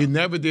times. Yeah. He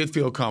never did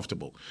feel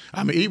comfortable.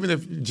 I mean, even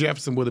if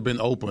Jefferson would have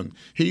been open,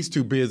 he's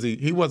too busy.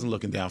 He wasn't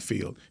looking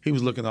downfield. He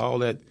was looking at all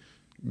that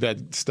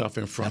stuff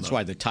in front of him. That's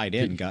why the tight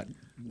end got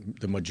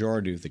the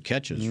majority of the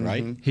catches,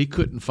 right? He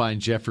couldn't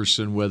find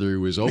Jefferson whether he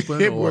was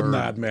open it would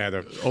not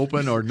matter.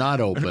 Open or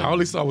not open. All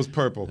he saw was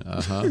purple.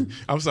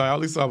 I'm sorry,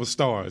 all he saw was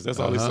stars. That's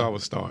all he saw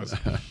was stars.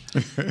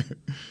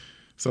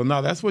 So,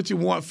 no, that's what you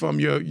want from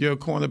your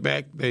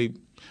cornerback.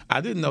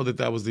 I didn't know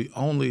that was the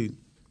only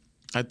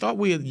 – I thought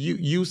we had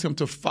used him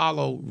to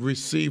follow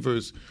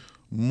receivers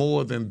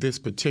more than this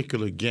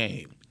particular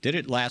game. Did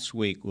it last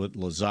week with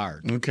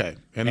Lazard. Okay.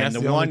 And that's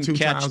the only 2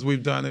 times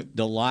we've done it?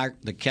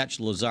 The catch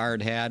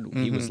Lazard had,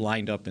 he was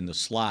lined up in the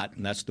slot,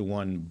 and that's the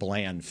one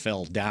Bland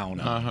fell down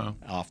on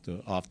off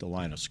the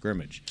line of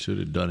scrimmage. Should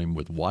have done him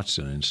with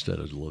Watson instead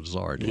of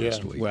Lazard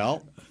last week.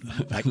 Well,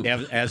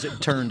 as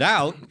it turned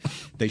out,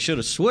 they should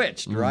have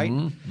switched, right?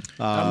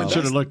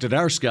 Should have looked at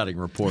our scouting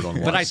report on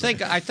Watson.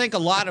 But I think a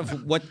lot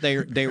of what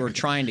they were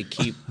trying to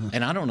keep,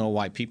 and I don't know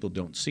why people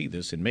don't see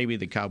this, and maybe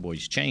the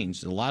Cowboys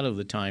changed, a lot of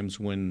the times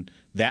when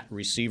that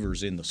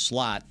receiver's in the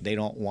slot, they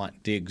don't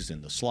want Diggs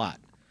in the slot.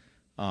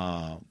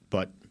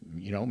 But,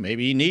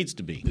 maybe he needs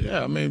to be.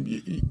 Yeah, I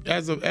mean,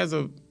 as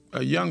a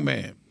young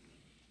man,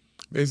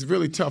 it's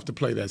really tough to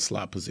play that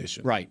slot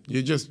position. Right.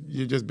 You just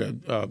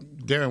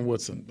Darren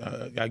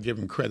Woodson, I give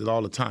him credit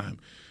all the time.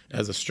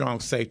 As a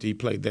strong safety, he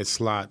played that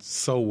slot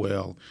so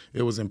well.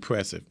 It was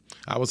impressive.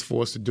 I was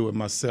forced to do it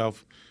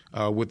myself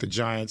with the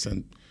Giants,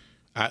 and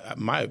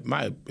my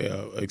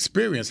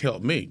experience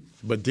helped me.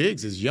 But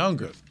Diggs is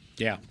younger.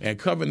 Yeah. And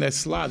covering that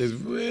slot is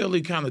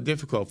really kind of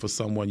difficult for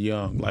someone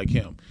young like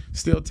him.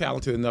 Still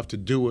talented enough to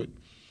do it.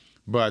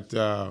 But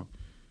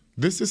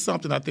this is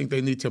something I think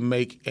they need to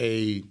make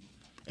a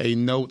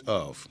note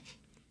of.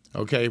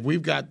 Okay, if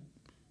we've got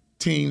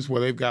teams where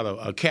they've got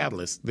a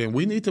catalyst, then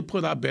we need to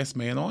put our best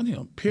man on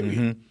him, period.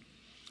 Mm-hmm.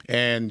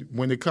 And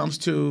when it comes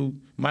to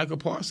Michael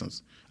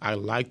Parsons, I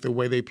like the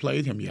way they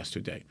played him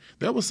yesterday.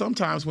 There were some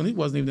times when he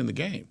wasn't even in the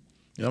game.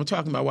 I'm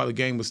talking about while the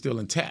game was still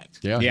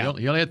intact. Yeah. He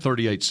only had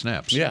 38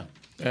 snaps. Yeah.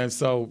 And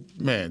so,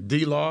 man,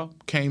 D-Law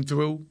came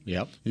through.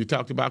 Yep. You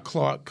talked about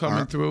Clark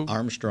coming through.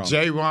 Armstrong.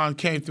 J-Ron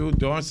came through.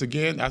 Dorrance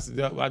again. I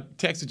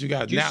texted you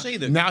guys. Did you see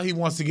that? Now he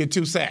wants to get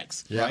 2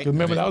 sacks. Right.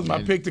 Remember, that was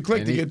my pick to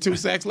click to get 2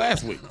 sacks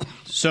last week.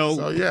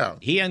 So yeah.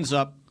 He ends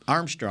up,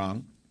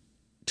 Armstrong,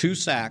 2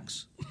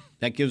 sacks.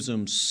 That gives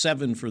him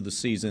 7 for the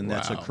season. Wow.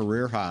 That's a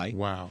career high.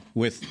 Wow.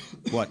 With,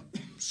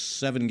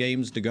 7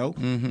 games to go?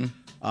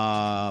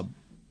 Mm-hmm.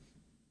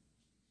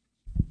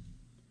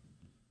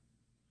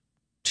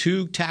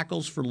 2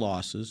 tackles for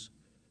losses,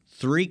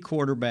 3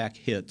 quarterback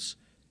hits,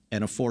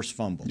 and a forced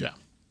fumble. Yeah,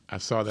 I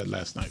saw that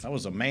last night. That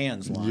was a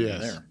man's line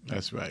there.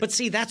 That's right. But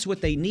see, that's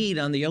what they need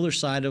on the other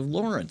side of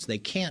Lawrence. They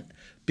can't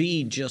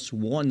be just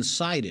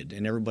one-sided,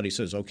 and everybody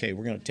says, okay,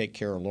 we're going to take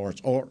care of Lawrence,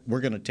 or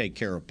we're going to take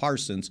care of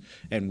Parsons,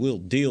 and we'll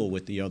deal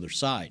with the other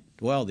side.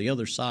 Well, the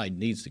other side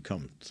needs to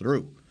come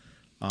through.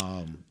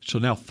 So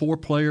now 4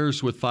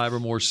 players with 5 or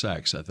more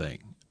sacks, I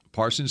think.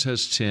 Parsons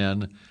has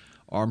 10.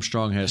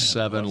 Armstrong has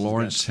 7,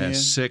 Lawrence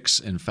has 6,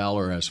 and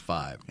Fowler has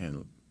 5.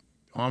 And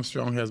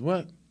Armstrong has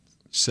what?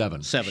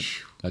 7.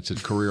 That's a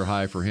career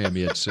high for him.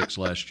 He had 6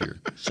 last year.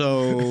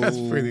 So that's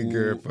pretty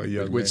good for a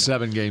young man. With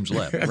 7 games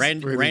left.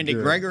 Randy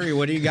Gregory,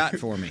 what do you got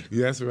for me?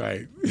 That's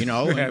right.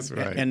 That's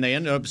right. And they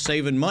ended up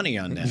saving money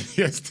on that.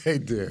 Yes, they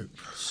did.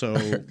 So,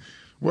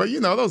 well,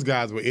 those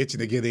guys were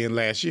itching to get in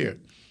last year.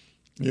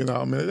 We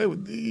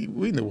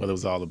knew what it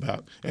was all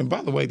about. And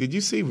by the way, did you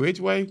see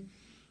Ridgeway?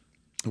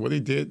 What he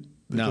did?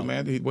 The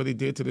commander, what he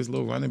did to this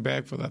little running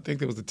back for, I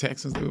think it was the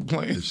Texans they were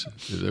playing.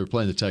 They were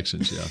playing the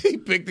Texans, yeah. He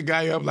picked the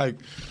guy up like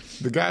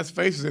the guy's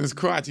face was in his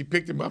crotch. He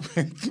picked him up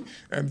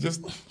and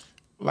just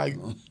like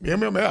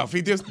MMF.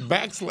 He just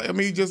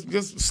he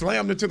just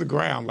slammed it to the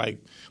ground like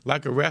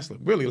a wrestler,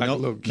 really like a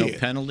little kid. No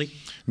penalty?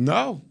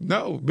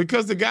 No,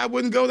 because the guy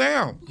wouldn't go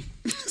down.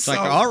 It's like,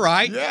 all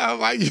right. Yeah,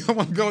 like you don't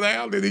want to go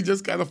down. Then he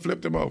just kind of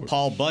flipped him over.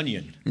 Paul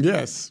Bunyan.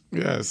 Yes.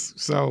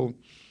 So,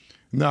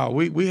 no,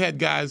 we had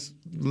guys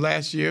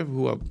last year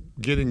who are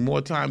getting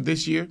more time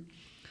this year,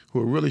 who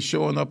are really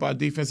showing up our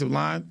defensive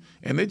line,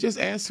 and they just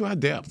adds to our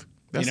depth.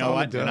 That's all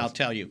it does. And I'll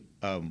tell you.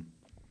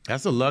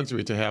 That's a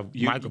luxury to have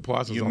Michael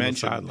Parsons on the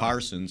sideline. You mentioned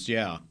Parsons,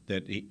 yeah.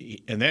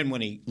 And then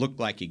when he looked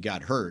like he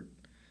got hurt,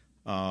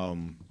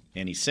 and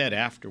he said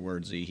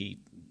afterwards he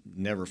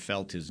never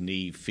felt his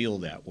knee feel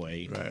that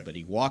way, but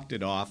he walked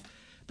it off.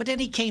 But then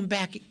he came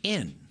back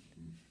in,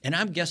 and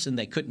I'm guessing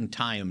they couldn't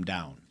tie him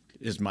down.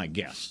 Is my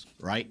guess,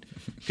 right?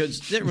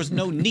 Because there was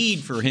no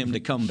need for him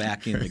to come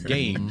back in the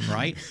game,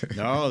 right?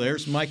 No,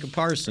 there's Micah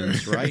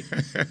Parsons, right?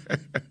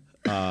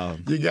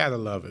 You gotta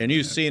love it. And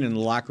you've seen in the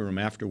locker room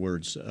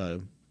afterwards,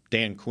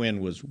 Dan Quinn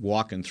was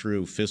walking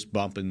through, fist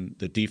bumping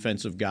the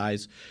defensive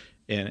guys,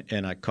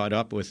 and I caught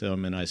up with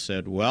him and I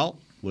said, well,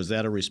 was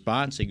that a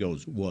response? He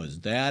goes,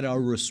 was that a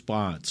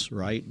response,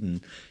 right?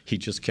 And he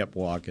just kept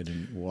walking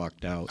and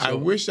walked out. I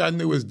wish I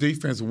knew his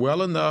defense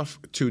well enough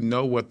to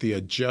know what the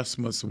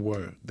adjustments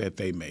were that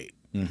they made,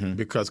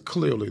 because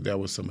clearly there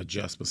was some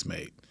adjustments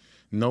made.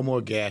 No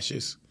more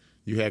gashes.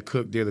 You had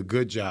Cook did a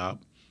good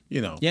job.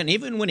 Yeah, and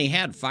even when he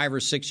had 5 or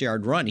 6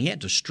 yard run, he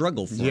had to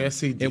struggle for it. Yes,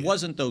 he did. It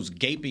wasn't those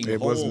gaping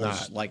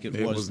holes like it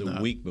was the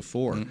week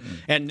before.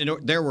 And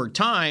there were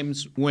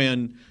times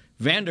when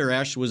Vander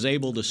Esch was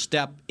able to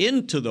step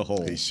into the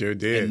hole. He sure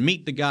did. And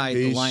meet the guy at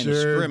the line of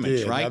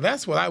scrimmage, right? Now,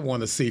 that's what I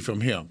want to see from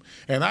him.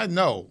 And I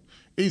know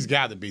he's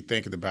got to be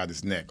thinking about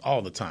his neck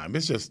all the time.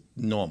 It's just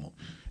normal.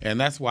 And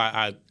that's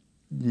why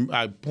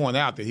I point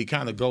out that he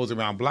kind of goes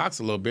around blocks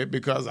a little bit,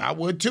 because I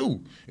would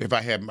too if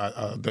I had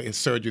the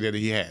surgery that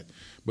he had.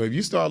 But if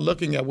you start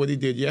looking at what he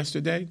did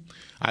yesterday,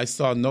 I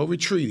saw no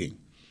retreating.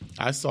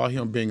 I saw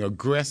him being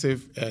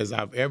aggressive as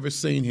I've ever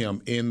seen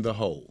him in the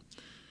hole.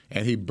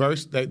 And he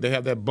burst. They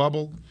have that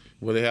bubble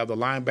where they have the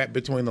linebacker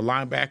between the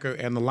linebacker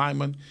and the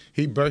lineman.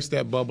 He burst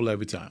that bubble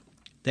every time.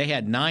 They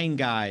had 9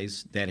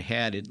 guys that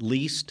had at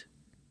least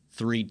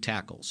 3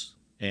 tackles,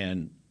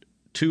 and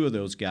 2 of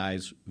those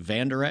guys,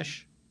 Vander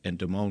Esch and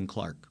Damone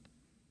Clark,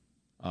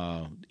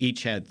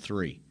 each had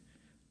 3.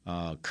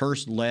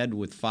 Kurst led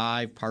with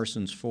 5,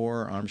 Parsons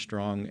 4,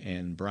 Armstrong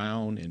and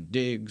Brown and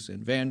Diggs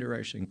and Vander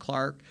Esch and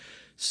Clark,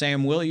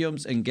 Sam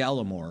Williams and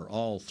Gallimore,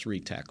 all 3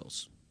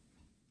 tackles.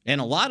 And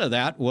a lot of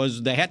that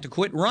was they had to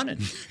quit running,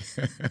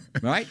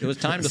 right? It was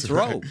time to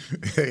throw.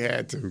 Right. They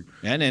had to.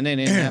 And then they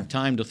didn't have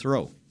time to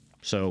throw.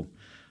 So,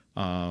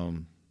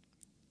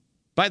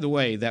 by the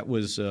way, that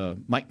was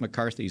Mike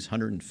McCarthy's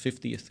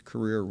 150th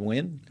career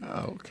win.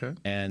 Oh, okay.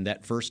 And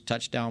that first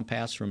touchdown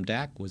pass from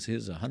Dak was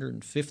his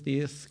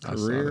 150th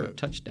career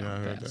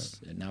touchdown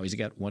pass. And now he's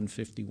got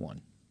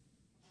 151.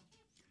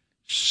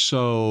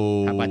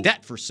 So how about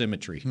that for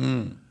symmetry?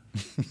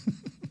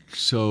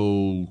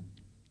 So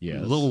yes.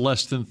 A little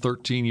less than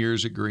 13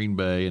 years at Green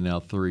Bay and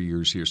now 3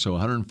 years here. So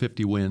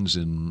 150 wins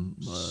in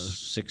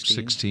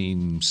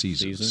 16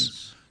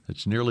 seasons.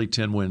 That's nearly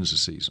 10 wins a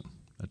season.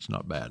 That's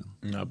not bad.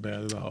 Not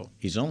bad at all.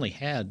 He's only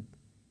had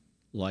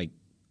like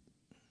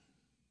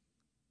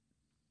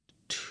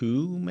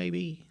 2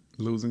 maybe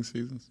losing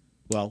seasons.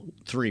 Well,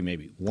 3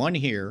 maybe. 1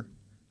 here,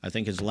 I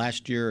think his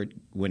last year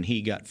when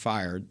he got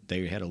fired,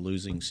 they had a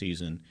losing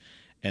season.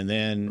 And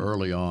then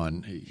early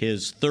on,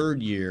 his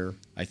third year,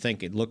 I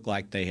think it looked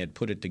like they had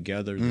put it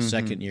together the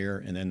second year,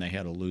 and then they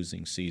had a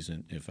losing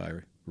season, if I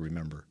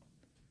remember.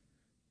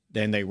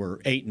 Then they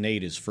were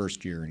 8-8 his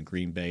first year in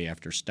Green Bay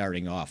after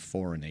starting off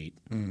 4-8.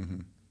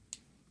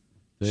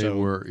 They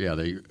were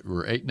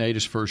 8-8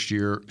 his first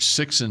year,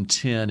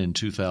 6-10 in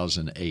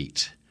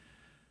 2008.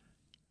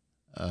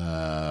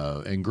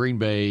 In Green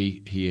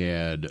Bay, he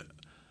had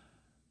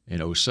in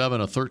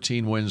 2007 a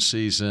 13-win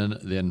season.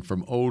 Then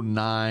from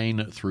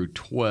 2009 through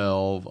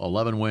 12,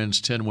 11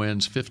 wins, 10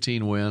 wins,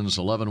 15 wins,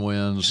 11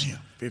 wins. Damn,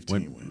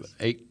 15 wins.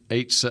 Eight.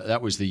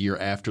 That was the year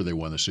after they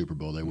won the Super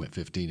Bowl. They went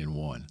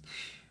 15-1.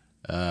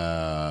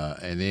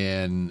 And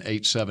then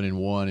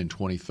 8-7-1 in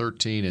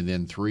 2013, and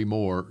then 3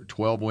 more: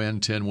 12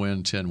 win, 10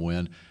 win, 10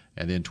 win,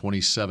 and then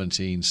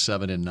 2017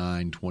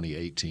 7-9,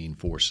 2018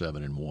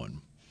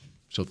 4-7-1.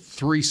 So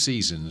 3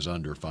 seasons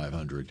under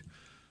 500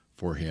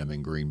 for him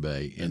in Green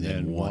Bay, and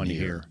then 1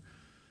 year.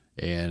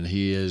 And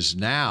he is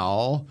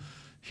now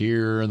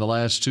here in the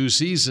last 2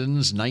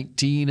 seasons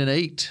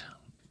 19-8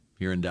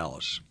 here in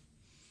Dallas.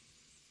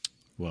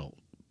 Well,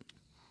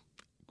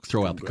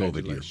 throw out the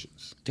COVID year.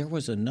 There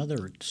was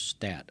another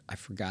stat, I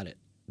forgot it,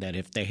 that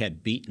if they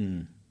had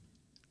beaten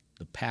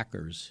the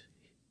Packers,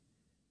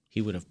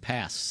 he would have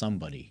passed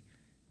somebody.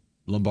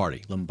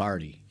 Lombardi,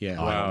 yeah.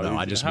 Wow, no,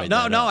 I just made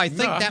that No, up. I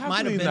think that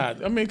might have been.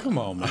 Not? I mean, come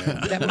on,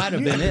 man. That might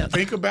have been it.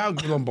 Think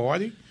about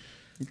Lombardi.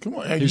 Come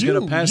on, He's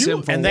going to pass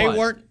him for and what? they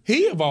weren't.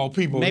 He of all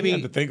people, Maybe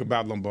had to think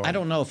about Lombardi. I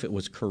don't know if it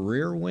was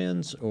career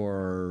wins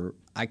or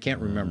I can't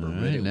remember.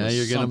 But it Now was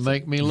you're going to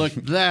make me look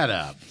that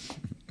up.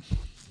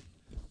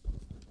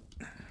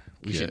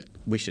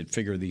 We should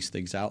figure these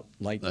things out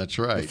like that's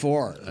right.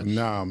 Before.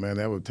 No, man,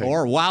 that would take.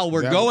 Or while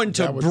we're going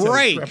to that would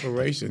break. Take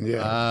preparation,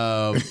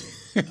 yeah.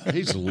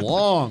 He's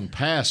long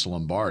past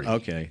Lombardi.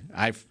 Okay,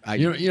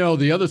 you know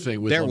the other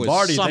thing with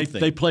Lombardi, something.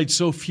 they played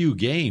so few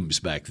games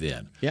back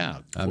then. Yeah,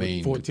 I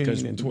mean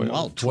 14 and 12.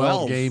 Well,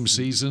 12 game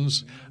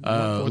seasons.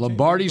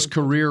 Lombardi's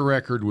career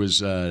record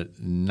was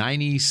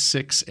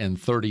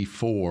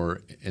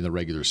 96-34 in the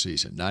regular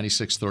season.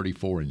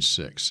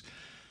 96-34-6.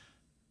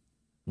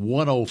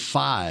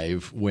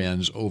 105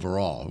 wins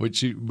overall,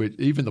 but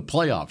even the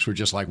playoffs were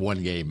just like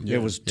one game.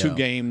 It was 2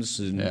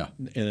 games, and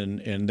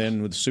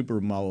then with the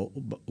Super Bowl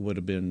would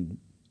have been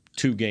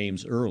 2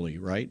 games early,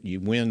 right? You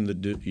win the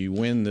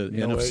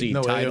NFC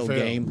title AFL,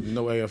 game.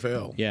 No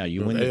AFL. Yeah,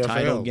 you win the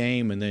title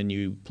game, and then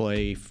you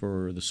play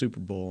for the Super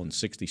Bowl in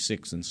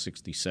 66 and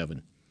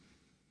 67.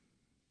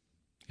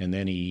 And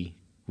then he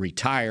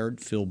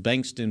retired. Phil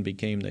Bankston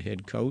became the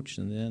head coach,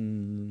 and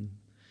then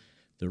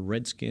the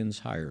Redskins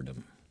hired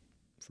him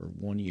for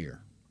 1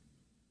 year.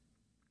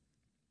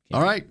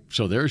 All right,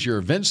 so there's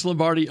your Vince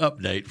Lombardi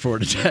update for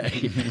today.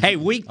 Hey,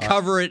 we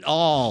cover it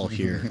all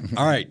here.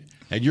 All right,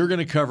 and you're going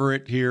to cover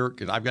it here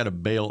because I've got to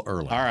bail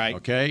early. All right.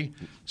 Okay?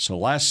 So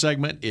last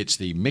segment, it's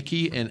the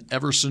Mickey and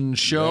Everson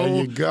show.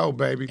 There you go,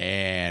 baby.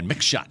 And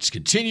Mick Shots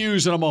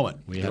continues in a moment.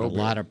 We had a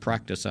lot of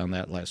practice on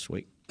that last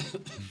week.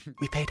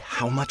 We paid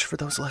how much for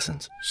those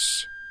lessons?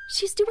 Shh.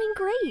 She's doing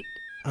great.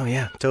 Oh,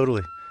 yeah,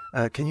 totally.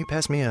 Can you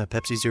pass me a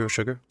Pepsi Zero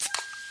Sugar?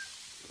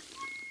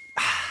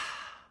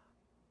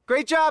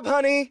 Great job,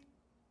 honey!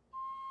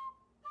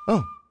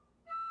 Oh,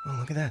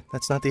 look at that.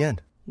 That's not the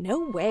end.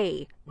 No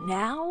way.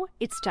 Now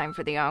it's time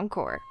for the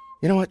encore.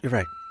 You know what? You're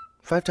right.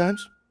 5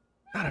 times?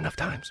 Not enough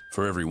times.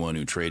 For everyone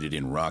who traded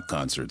in rock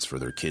concerts for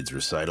their kids'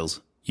 recitals,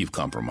 you've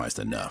compromised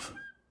enough.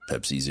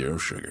 Pepsi Zero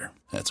Sugar.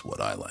 That's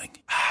what I like.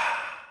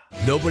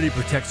 Nobody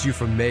protects you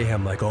from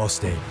mayhem like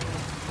Allstate.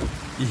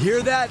 You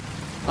hear that?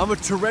 I'm a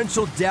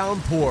torrential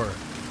downpour.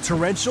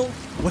 Torrential?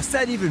 What's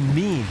that even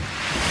mean?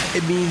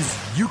 It means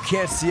you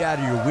can't see out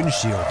of your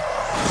windshield.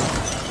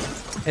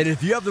 And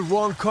if you have the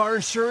wrong car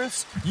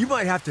insurance, you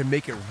might have to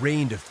make it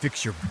rain to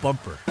fix your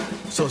bumper.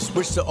 So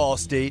switch to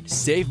Allstate,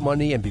 save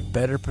money, and be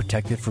better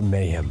protected from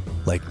mayhem,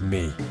 like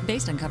me.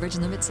 Based on coverage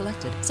and limits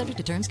selected, subject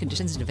to terms,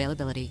 conditions, and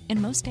availability.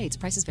 In most states,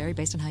 prices vary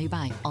based on how you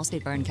buy.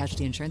 Allstate Bar and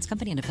Casualty Insurance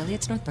Company and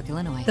affiliates, Northbrook,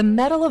 Illinois. The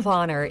Medal of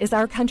Honor is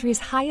our country's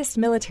highest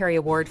military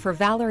award for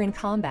valor in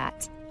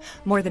combat.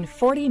 More than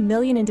 40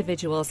 million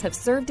individuals have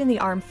served in the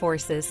armed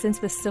forces since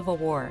the Civil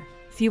War.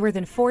 Fewer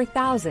than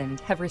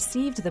 4,000 have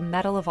received the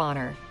Medal of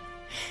Honor.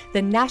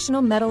 The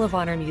National Medal of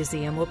Honor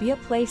Museum will be a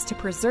place to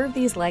preserve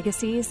these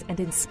legacies and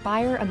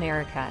inspire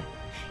America.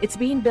 It's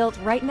being built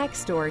right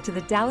next door to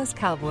the Dallas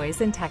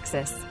Cowboys in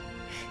Texas.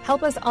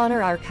 Help us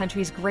honor our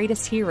country's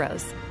greatest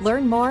heroes.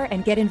 Learn more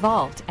and get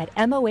involved at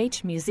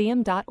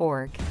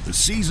mohmuseum.org. The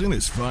season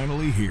is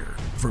finally here.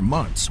 For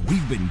months,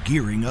 we've been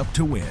gearing up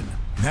to win.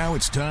 Now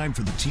it's time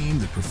for the team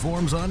that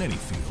performs on any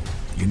field,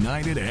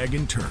 United Ag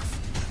and Turf.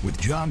 With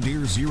John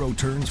Deere zero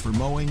turns for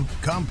mowing,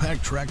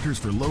 compact tractors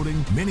for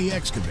loading, mini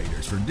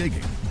excavators for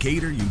digging,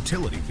 Gator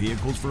utility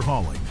vehicles for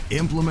hauling,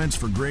 implements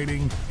for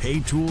grading, hay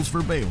tools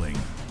for baling.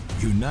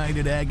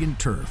 United Ag and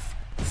Turf,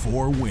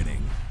 for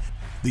winning.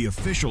 The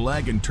official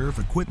Ag and Turf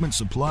equipment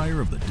supplier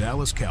of the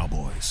Dallas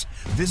Cowboys.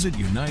 Visit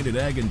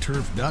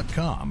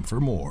UnitedAgAndTurf.com for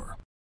more.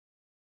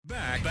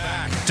 Back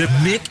to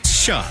Mick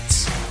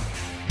Shots.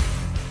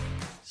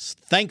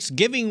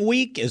 Thanksgiving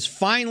week is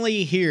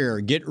finally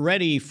here. Get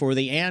ready for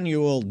the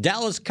annual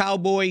Dallas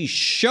Cowboys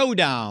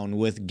Showdown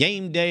with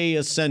game day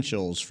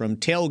essentials. From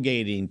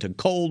tailgating to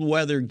cold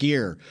weather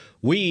gear,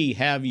 we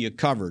have you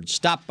covered.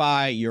 Stop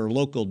by your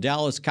local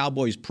Dallas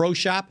Cowboys Pro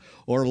Shop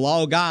or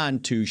log on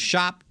to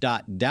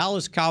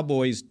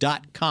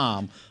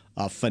shop.dallascowboys.com.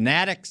 A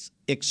Fanatics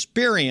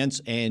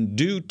experience, and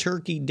do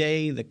Turkey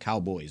Day the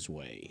Cowboys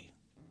way.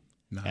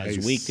 Nice.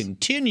 As we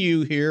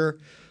continue here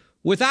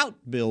without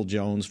Bill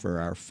Jones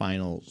for our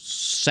final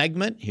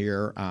segment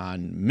here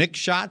on Mick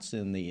Shots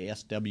in the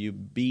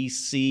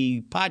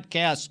SWBC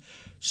podcast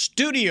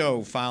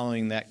studio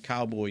following that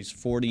Cowboys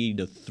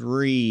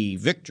 40-3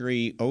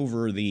 victory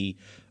over the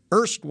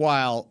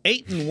erstwhile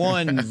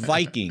 8-1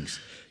 Vikings.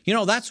 You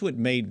know, that's what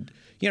made,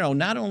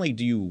 not only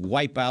do you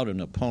wipe out an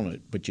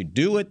opponent, but you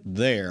do it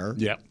there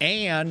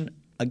and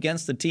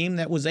against a team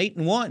that was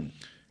 8-1.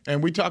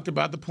 And we talked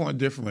about the point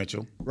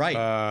differential.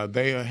 Right.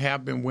 They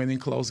have been winning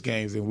close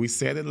games, and we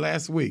said it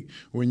last week.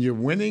 When you're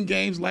winning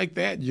games like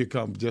that, you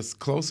come just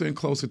closer and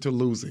closer to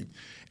losing.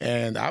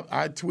 And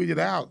I tweeted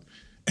out,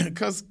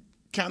 because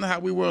kind of how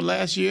we were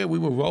last year, we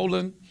were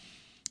rolling,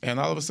 and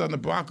all of a sudden the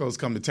Broncos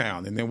come to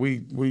town, and then we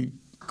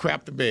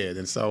crapped the bed.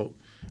 And so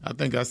I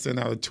think I sent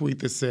out a tweet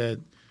that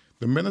said,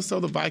 the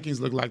Minnesota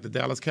Vikings look like the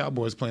Dallas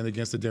Cowboys playing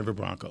against the Denver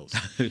Broncos,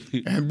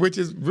 and which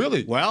is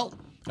really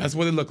that's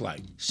what it looked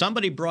like.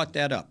 Somebody brought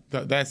that up.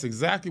 That's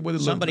exactly what it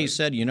looked like. Somebody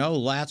said,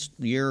 last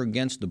year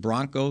against the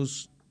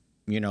Broncos,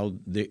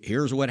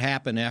 here's what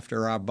happened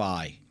after our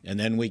bye. And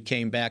then we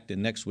came back the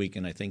next week,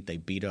 and I think they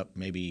beat up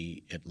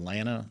maybe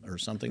Atlanta or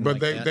something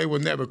like that. But they were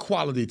never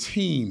quality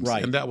teams,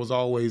 right. And that was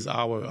always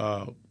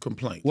our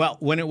complaint. Well,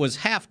 when it was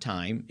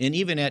halftime, and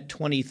even at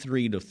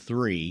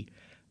 23-3,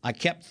 I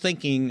kept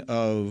thinking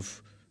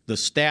of the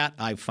stat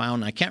I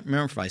found. I can't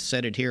remember if I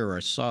said it here or I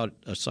saw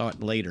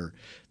it later,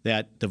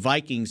 that the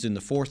Vikings in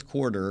the fourth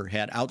quarter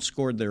had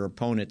outscored their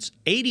opponents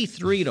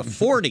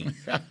 83-40.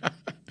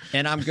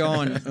 And I'm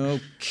going,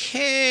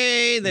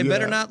 okay, they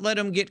better not let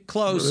them get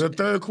close. The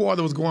third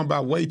quarter was going by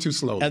way too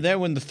slowly. And then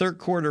when the third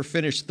quarter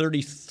finished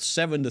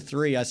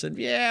 37-3, I said,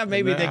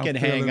 maybe they can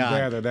hang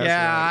on. Right.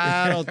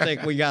 I don't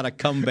think we got a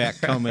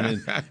comeback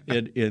coming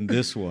in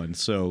this one.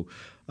 So,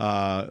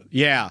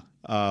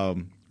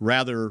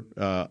 rather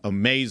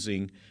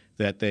amazing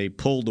that they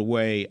pulled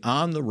away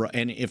on the run.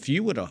 And if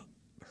you would have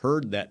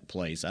heard that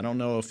place, I don't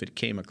know if it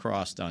came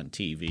across on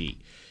TV.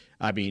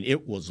 I mean,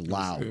 it was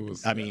loud.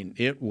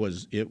 It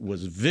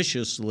was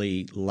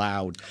viciously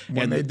loud.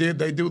 When they do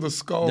the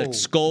skull. The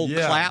skull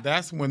clap.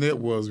 That's when it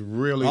was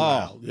really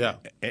loud. Yeah.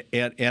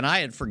 And I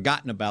had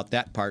forgotten about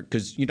that part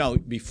because,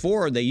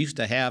 before they used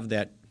to have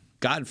that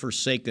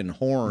godforsaken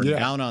horn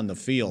down on the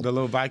field. The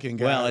little Viking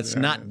guy. Well, it's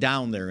not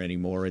down there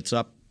anymore. It's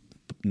up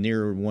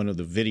near one of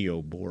the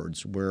video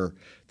boards where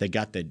they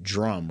got the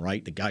drum,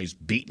 right? The guy's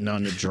beating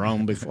on the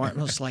drum before. I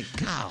was like,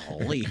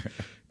 golly.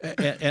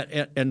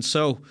 And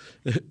so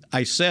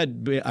I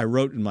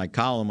wrote in my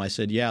column, I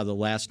said, the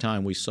last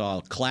time we saw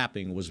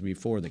clapping was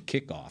before the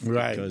kickoff.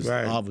 Right, because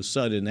all of a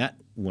sudden that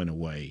went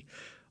away,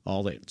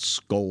 all that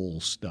skull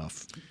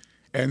stuff.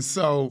 And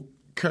so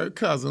Kirk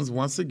Cousins,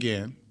 once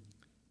again,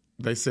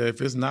 they said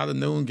if it's not a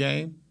noon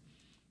game,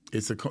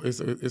 it's a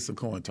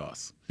coin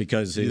toss.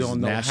 Because his you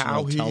don't know national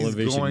how he's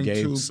television going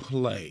games. to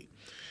play.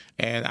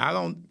 And I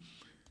don't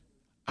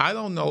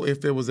know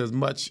if it was as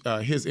much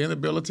his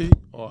inability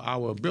or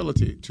our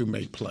ability to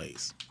make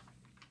plays.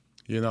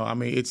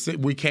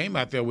 We came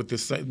out there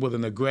with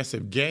an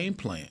aggressive game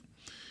plan,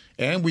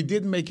 and we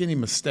didn't make any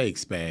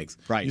mistakes, Spags.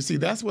 Right. You see,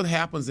 that's what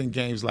happens in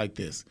games like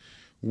this.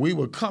 We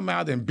would come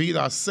out and beat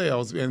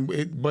ourselves,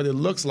 but it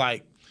looks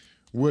like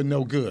we're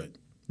no good.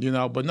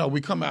 But no,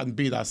 we come out and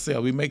beat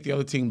ourselves. We make the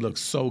other team look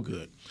so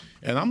good.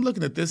 And I'm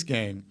looking at this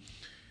game,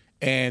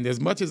 and as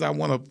much as I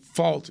want to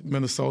fault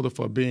Minnesota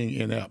for being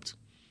inept,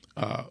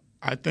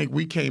 I think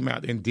we came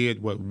out and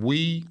did what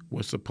we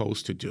were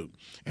supposed to do.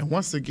 And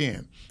once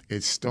again,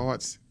 it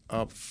starts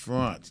up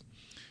front.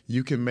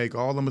 You can make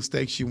all the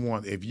mistakes you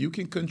want. If you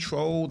can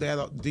control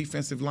that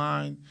defensive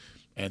line,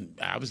 and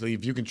obviously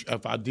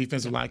if our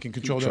defensive line can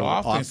control their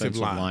offensive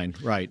line,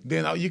 right,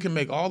 then you can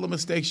make all the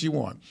mistakes you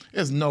want.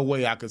 There's no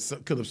way I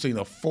could have seen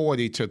a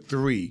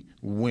 40-3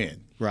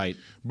 win. Right.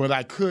 But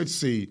I could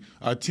see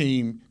a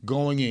team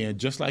going in,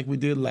 just like we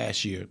did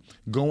last year,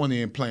 going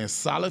in, playing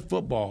solid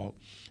football,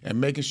 and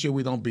making sure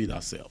we don't beat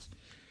ourselves.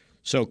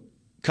 So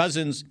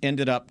Cousins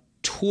ended up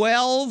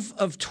 12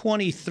 of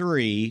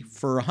 23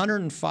 for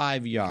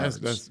 105 yards.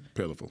 That's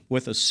pitiful.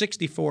 With a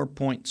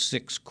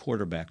 64.6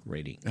 quarterback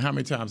rating. And how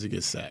many times did he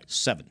get sacked?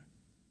 7.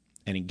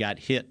 And he got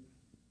hit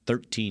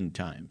 13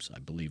 times, I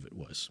believe it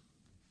was.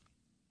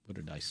 What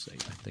did I say?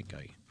 I think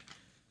I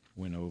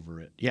went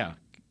over it. Yeah.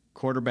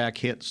 Quarterback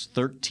hits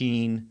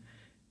 13,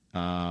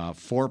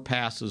 4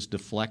 passes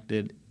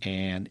deflected,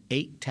 and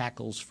 8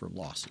 tackles for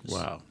losses.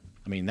 Wow.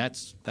 I mean,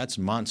 that's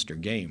monster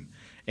game.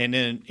 And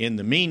then in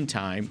the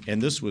meantime,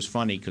 and this was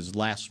funny because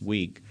last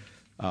week,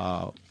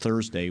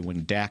 Thursday,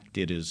 when Dak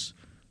did his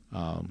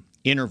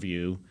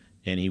interview,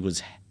 and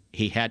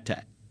he had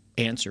to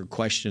answer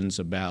questions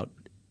about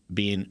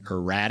being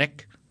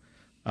erratic,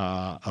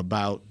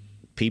 about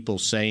people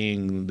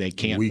saying they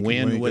can't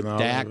win with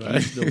Dak.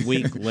 He's the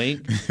weak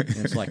link. And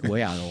it's like,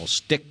 well, I'll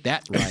stick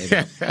that right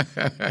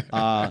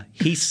up.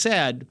 He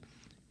said,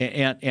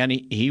 and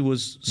he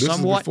was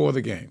somewhat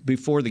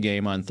before the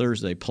game on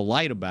Thursday,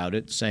 polite about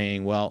it,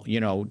 saying, well,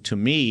 to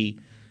me,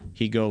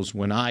 he goes,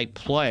 when I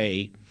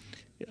play,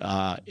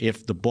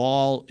 if the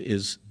ball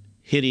is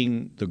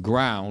hitting the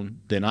ground,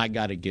 then I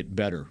got to get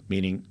better,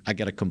 meaning I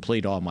got to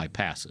complete all my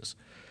passes.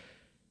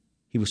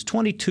 He was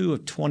 22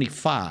 of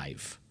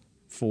 25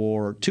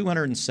 for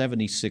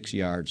 276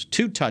 yards,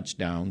 2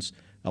 touchdowns,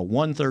 a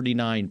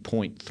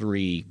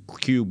 139.3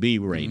 QB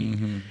rating.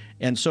 Mm-hmm.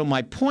 And so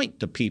my point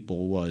to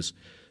people was,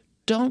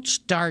 don't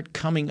start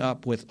coming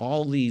up with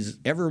all these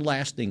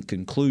everlasting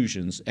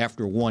conclusions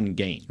after one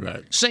game.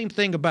 Right. Same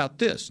thing about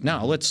this.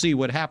 Now, let's see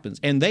what happens.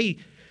 And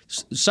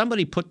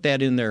somebody put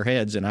that in their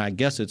heads, and I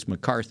guess it's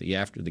McCarthy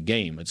after the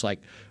game. It's like,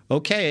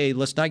 okay,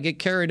 let's not get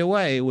carried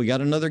away. We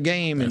got another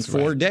game in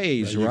 4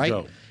 days, right?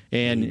 Go.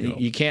 And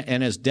you can't.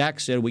 And as Dak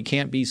said, we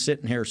can't be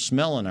sitting here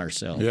smelling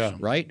ourselves,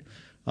 right?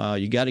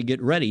 You got to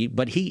get ready.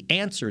 But he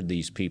answered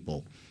these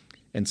people,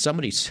 and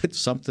somebody said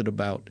something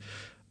about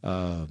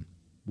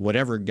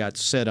whatever got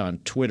said on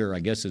Twitter. I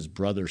guess his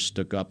brother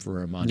stuck up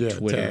for him on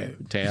Twitter.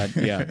 Tad,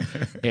 yeah.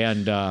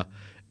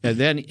 And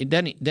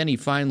then he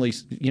finally,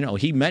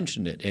 he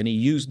mentioned it, and he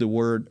used the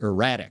word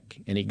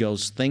erratic, and he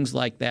goes, things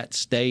like that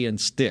stay and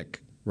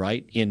stick,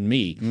 right, in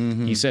me.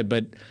 Mm-hmm. He said,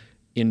 but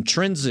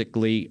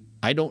intrinsically,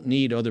 I don't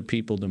need other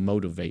people to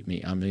motivate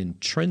me. I'm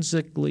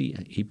intrinsically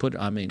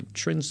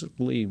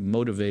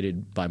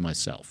motivated by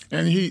myself.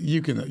 And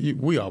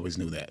we always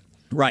knew that.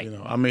 Right.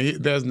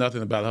 There's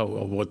nothing about,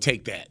 well,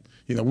 take that.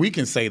 We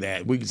can say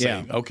that. We can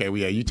say, okay,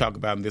 well, you talk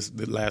about this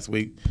last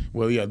week.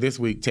 Well, this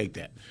week, take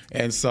that.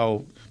 And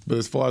so, but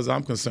as far as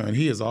I'm concerned,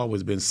 he has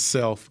always been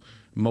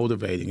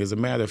self-motivating. As a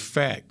matter of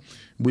fact,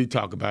 we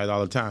talk about it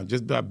all the time,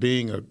 just by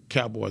being a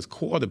Cowboys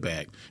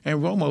quarterback.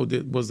 And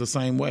Romo was the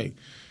same way.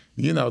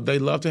 They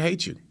love to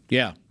hate you.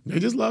 Yeah. They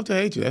just love to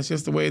hate you. That's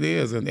just the way it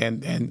is.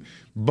 And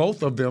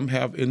both of them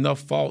have enough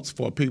faults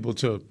for people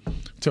to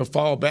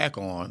fall back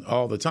on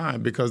all the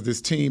time, because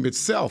this team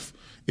itself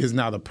is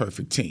not a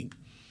perfect team.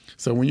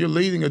 So when you're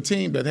leading a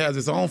team that has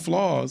its own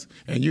flaws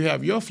and you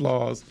have your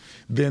flaws,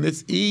 then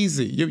it's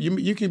easy.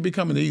 You can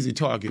become an easy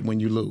target when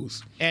you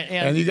lose.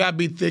 And you got to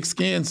be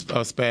thick-skinned,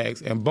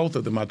 Spags, and both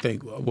of them, I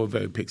think, were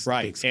very thick-skinned.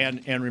 Right,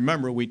 and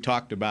remember we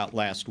talked about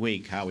last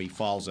week how he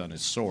falls on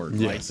his sword,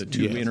 right? The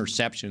 2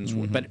 interceptions.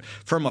 Mm-hmm. But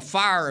from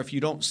afar, if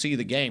you don't see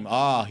the game,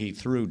 he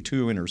threw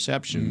 2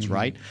 interceptions, mm-hmm.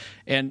 right?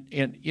 And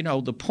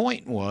the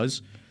point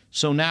was,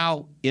 so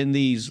now in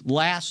these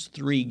last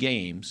 3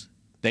 games,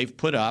 they've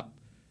put up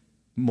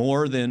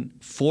more than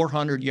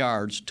 400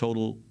 yards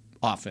total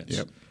offense.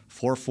 Yep.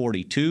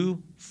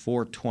 442,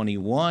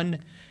 421,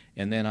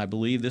 and then I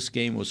believe this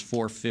game was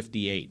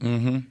 458.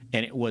 Mm-hmm.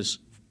 And it was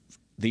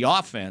the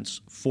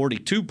offense,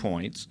 42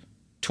 points,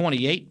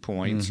 28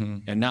 points, mm-hmm.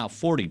 and now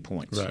 40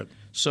 points. Right.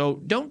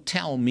 So don't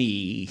tell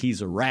me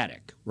he's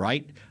erratic,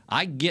 right?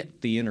 I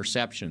get the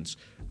interceptions.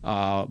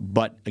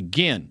 But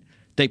again,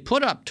 they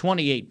put up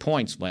 28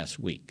 points last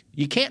week.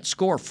 You can't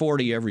score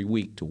 40 every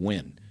week to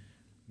win.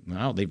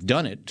 Well, they've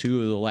done it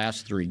 2 of the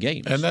last 3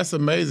 games. And that's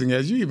amazing.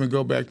 As you even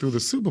go back through the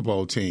Super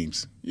Bowl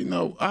teams,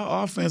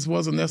 our offense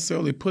wasn't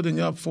necessarily putting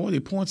up 40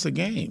 points a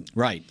game.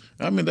 Right.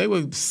 They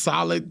were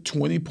solid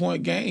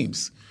 20-point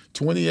games,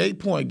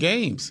 28-point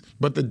games,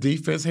 but the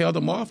defense held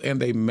them off,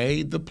 and they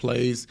made the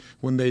plays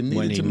when they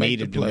needed to make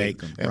the play.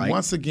 And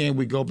once again,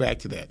 we go back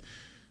to that.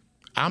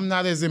 I'm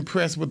not as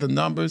impressed with the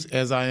numbers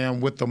as I am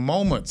with the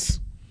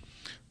moments.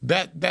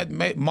 That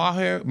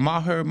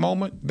Maher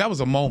moment, that was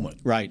a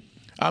moment. Right.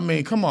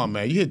 Come on,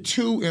 man. You hit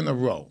 2 in a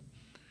row.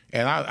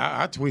 And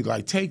I tweet,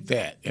 like, take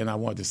that. And I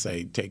wanted to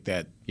say, take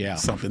that,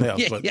 something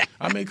else. But,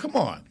 come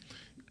on.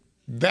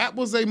 That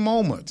was a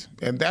moment.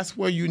 And that's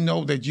where you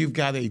know that you've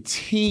got a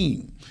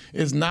team.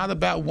 It's not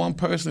about one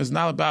person. It's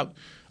not about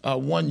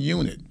one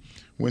unit.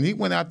 When he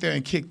went out there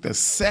and kicked the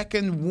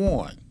second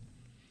one,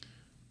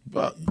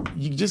 but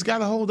you just got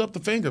to hold up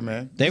the finger,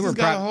 man.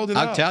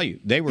 I'll tell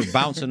you, they were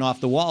bouncing off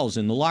the walls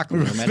in the locker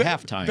room at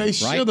halftime. They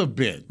should have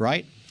been.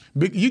 Right?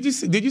 Did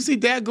you see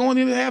Dak going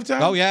into halftime?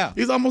 Oh, yeah.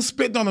 He's almost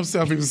spitting on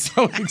himself. He was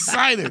so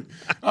excited.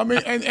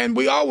 And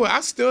we all were.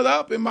 I stood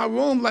up in my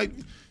room like,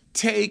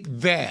 take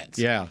that.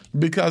 Yeah.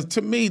 Because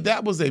to me,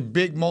 that was a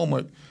big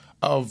moment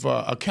of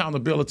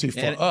accountability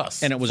for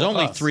us. And it was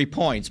only 3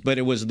 points, but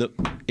it was the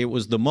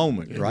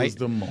moment, right? It was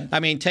the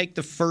moment. Take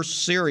the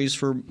first series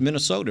for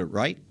Minnesota,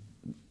 right?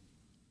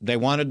 They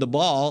wanted the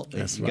ball.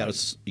 That's you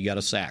right. You got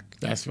a sack.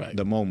 That's right.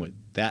 The moment.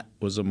 That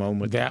was a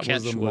moment. That the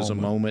catch was a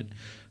moment.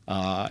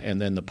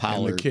 And then the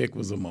Pollard. And the kick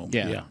was a moment.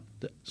 Yeah.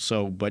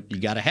 So, but you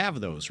got to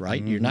have those,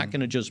 right? Mm-hmm. You're not going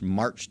to just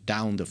march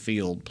down the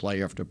field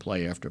play after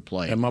play after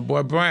play. And my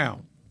boy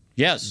Brown.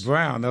 Yes.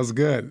 Brown, that was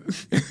good.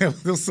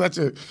 It was such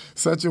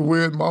a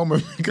weird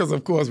moment because,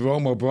 of course,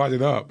 Romo brought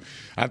it up.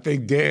 I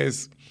think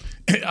Dez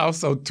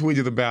also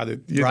tweeted about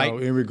it, you know,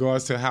 in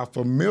regards to how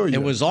familiar.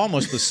 It was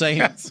almost the same.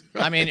 Right.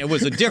 I mean, it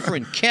was a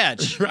different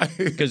catch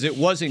because it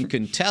wasn't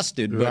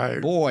contested,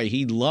 but boy,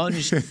 he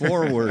lunged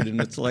forward, and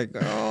it's like,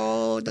 did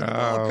the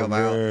ball come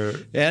out?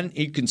 And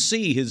you can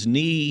see his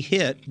knee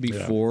hit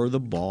before the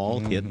ball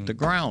hit the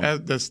ground.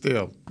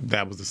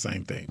 That was the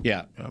same thing.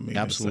 Yeah, I mean,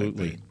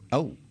 absolutely.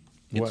 Oh,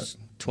 it's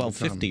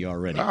 12:50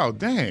 already. Oh,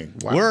 dang.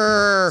 Wow.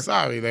 We're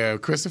sorry there,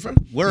 Christopher.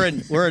 We're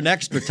in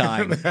extra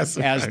time, as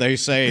they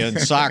say in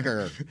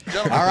soccer.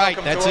 Gentlemen, all right,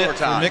 that's it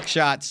overtime. for Mick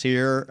Shots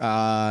here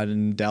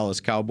on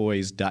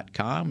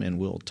DallasCowboys.com, and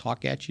we'll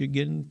talk at you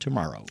again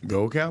tomorrow.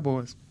 Go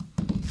Cowboys.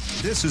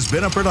 This has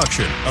been a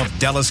production of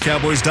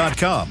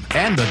DallasCowboys.com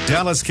and the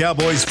Dallas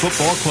Cowboys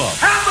Football Club.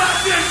 How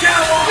about this,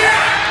 Cowboys?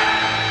 Yeah!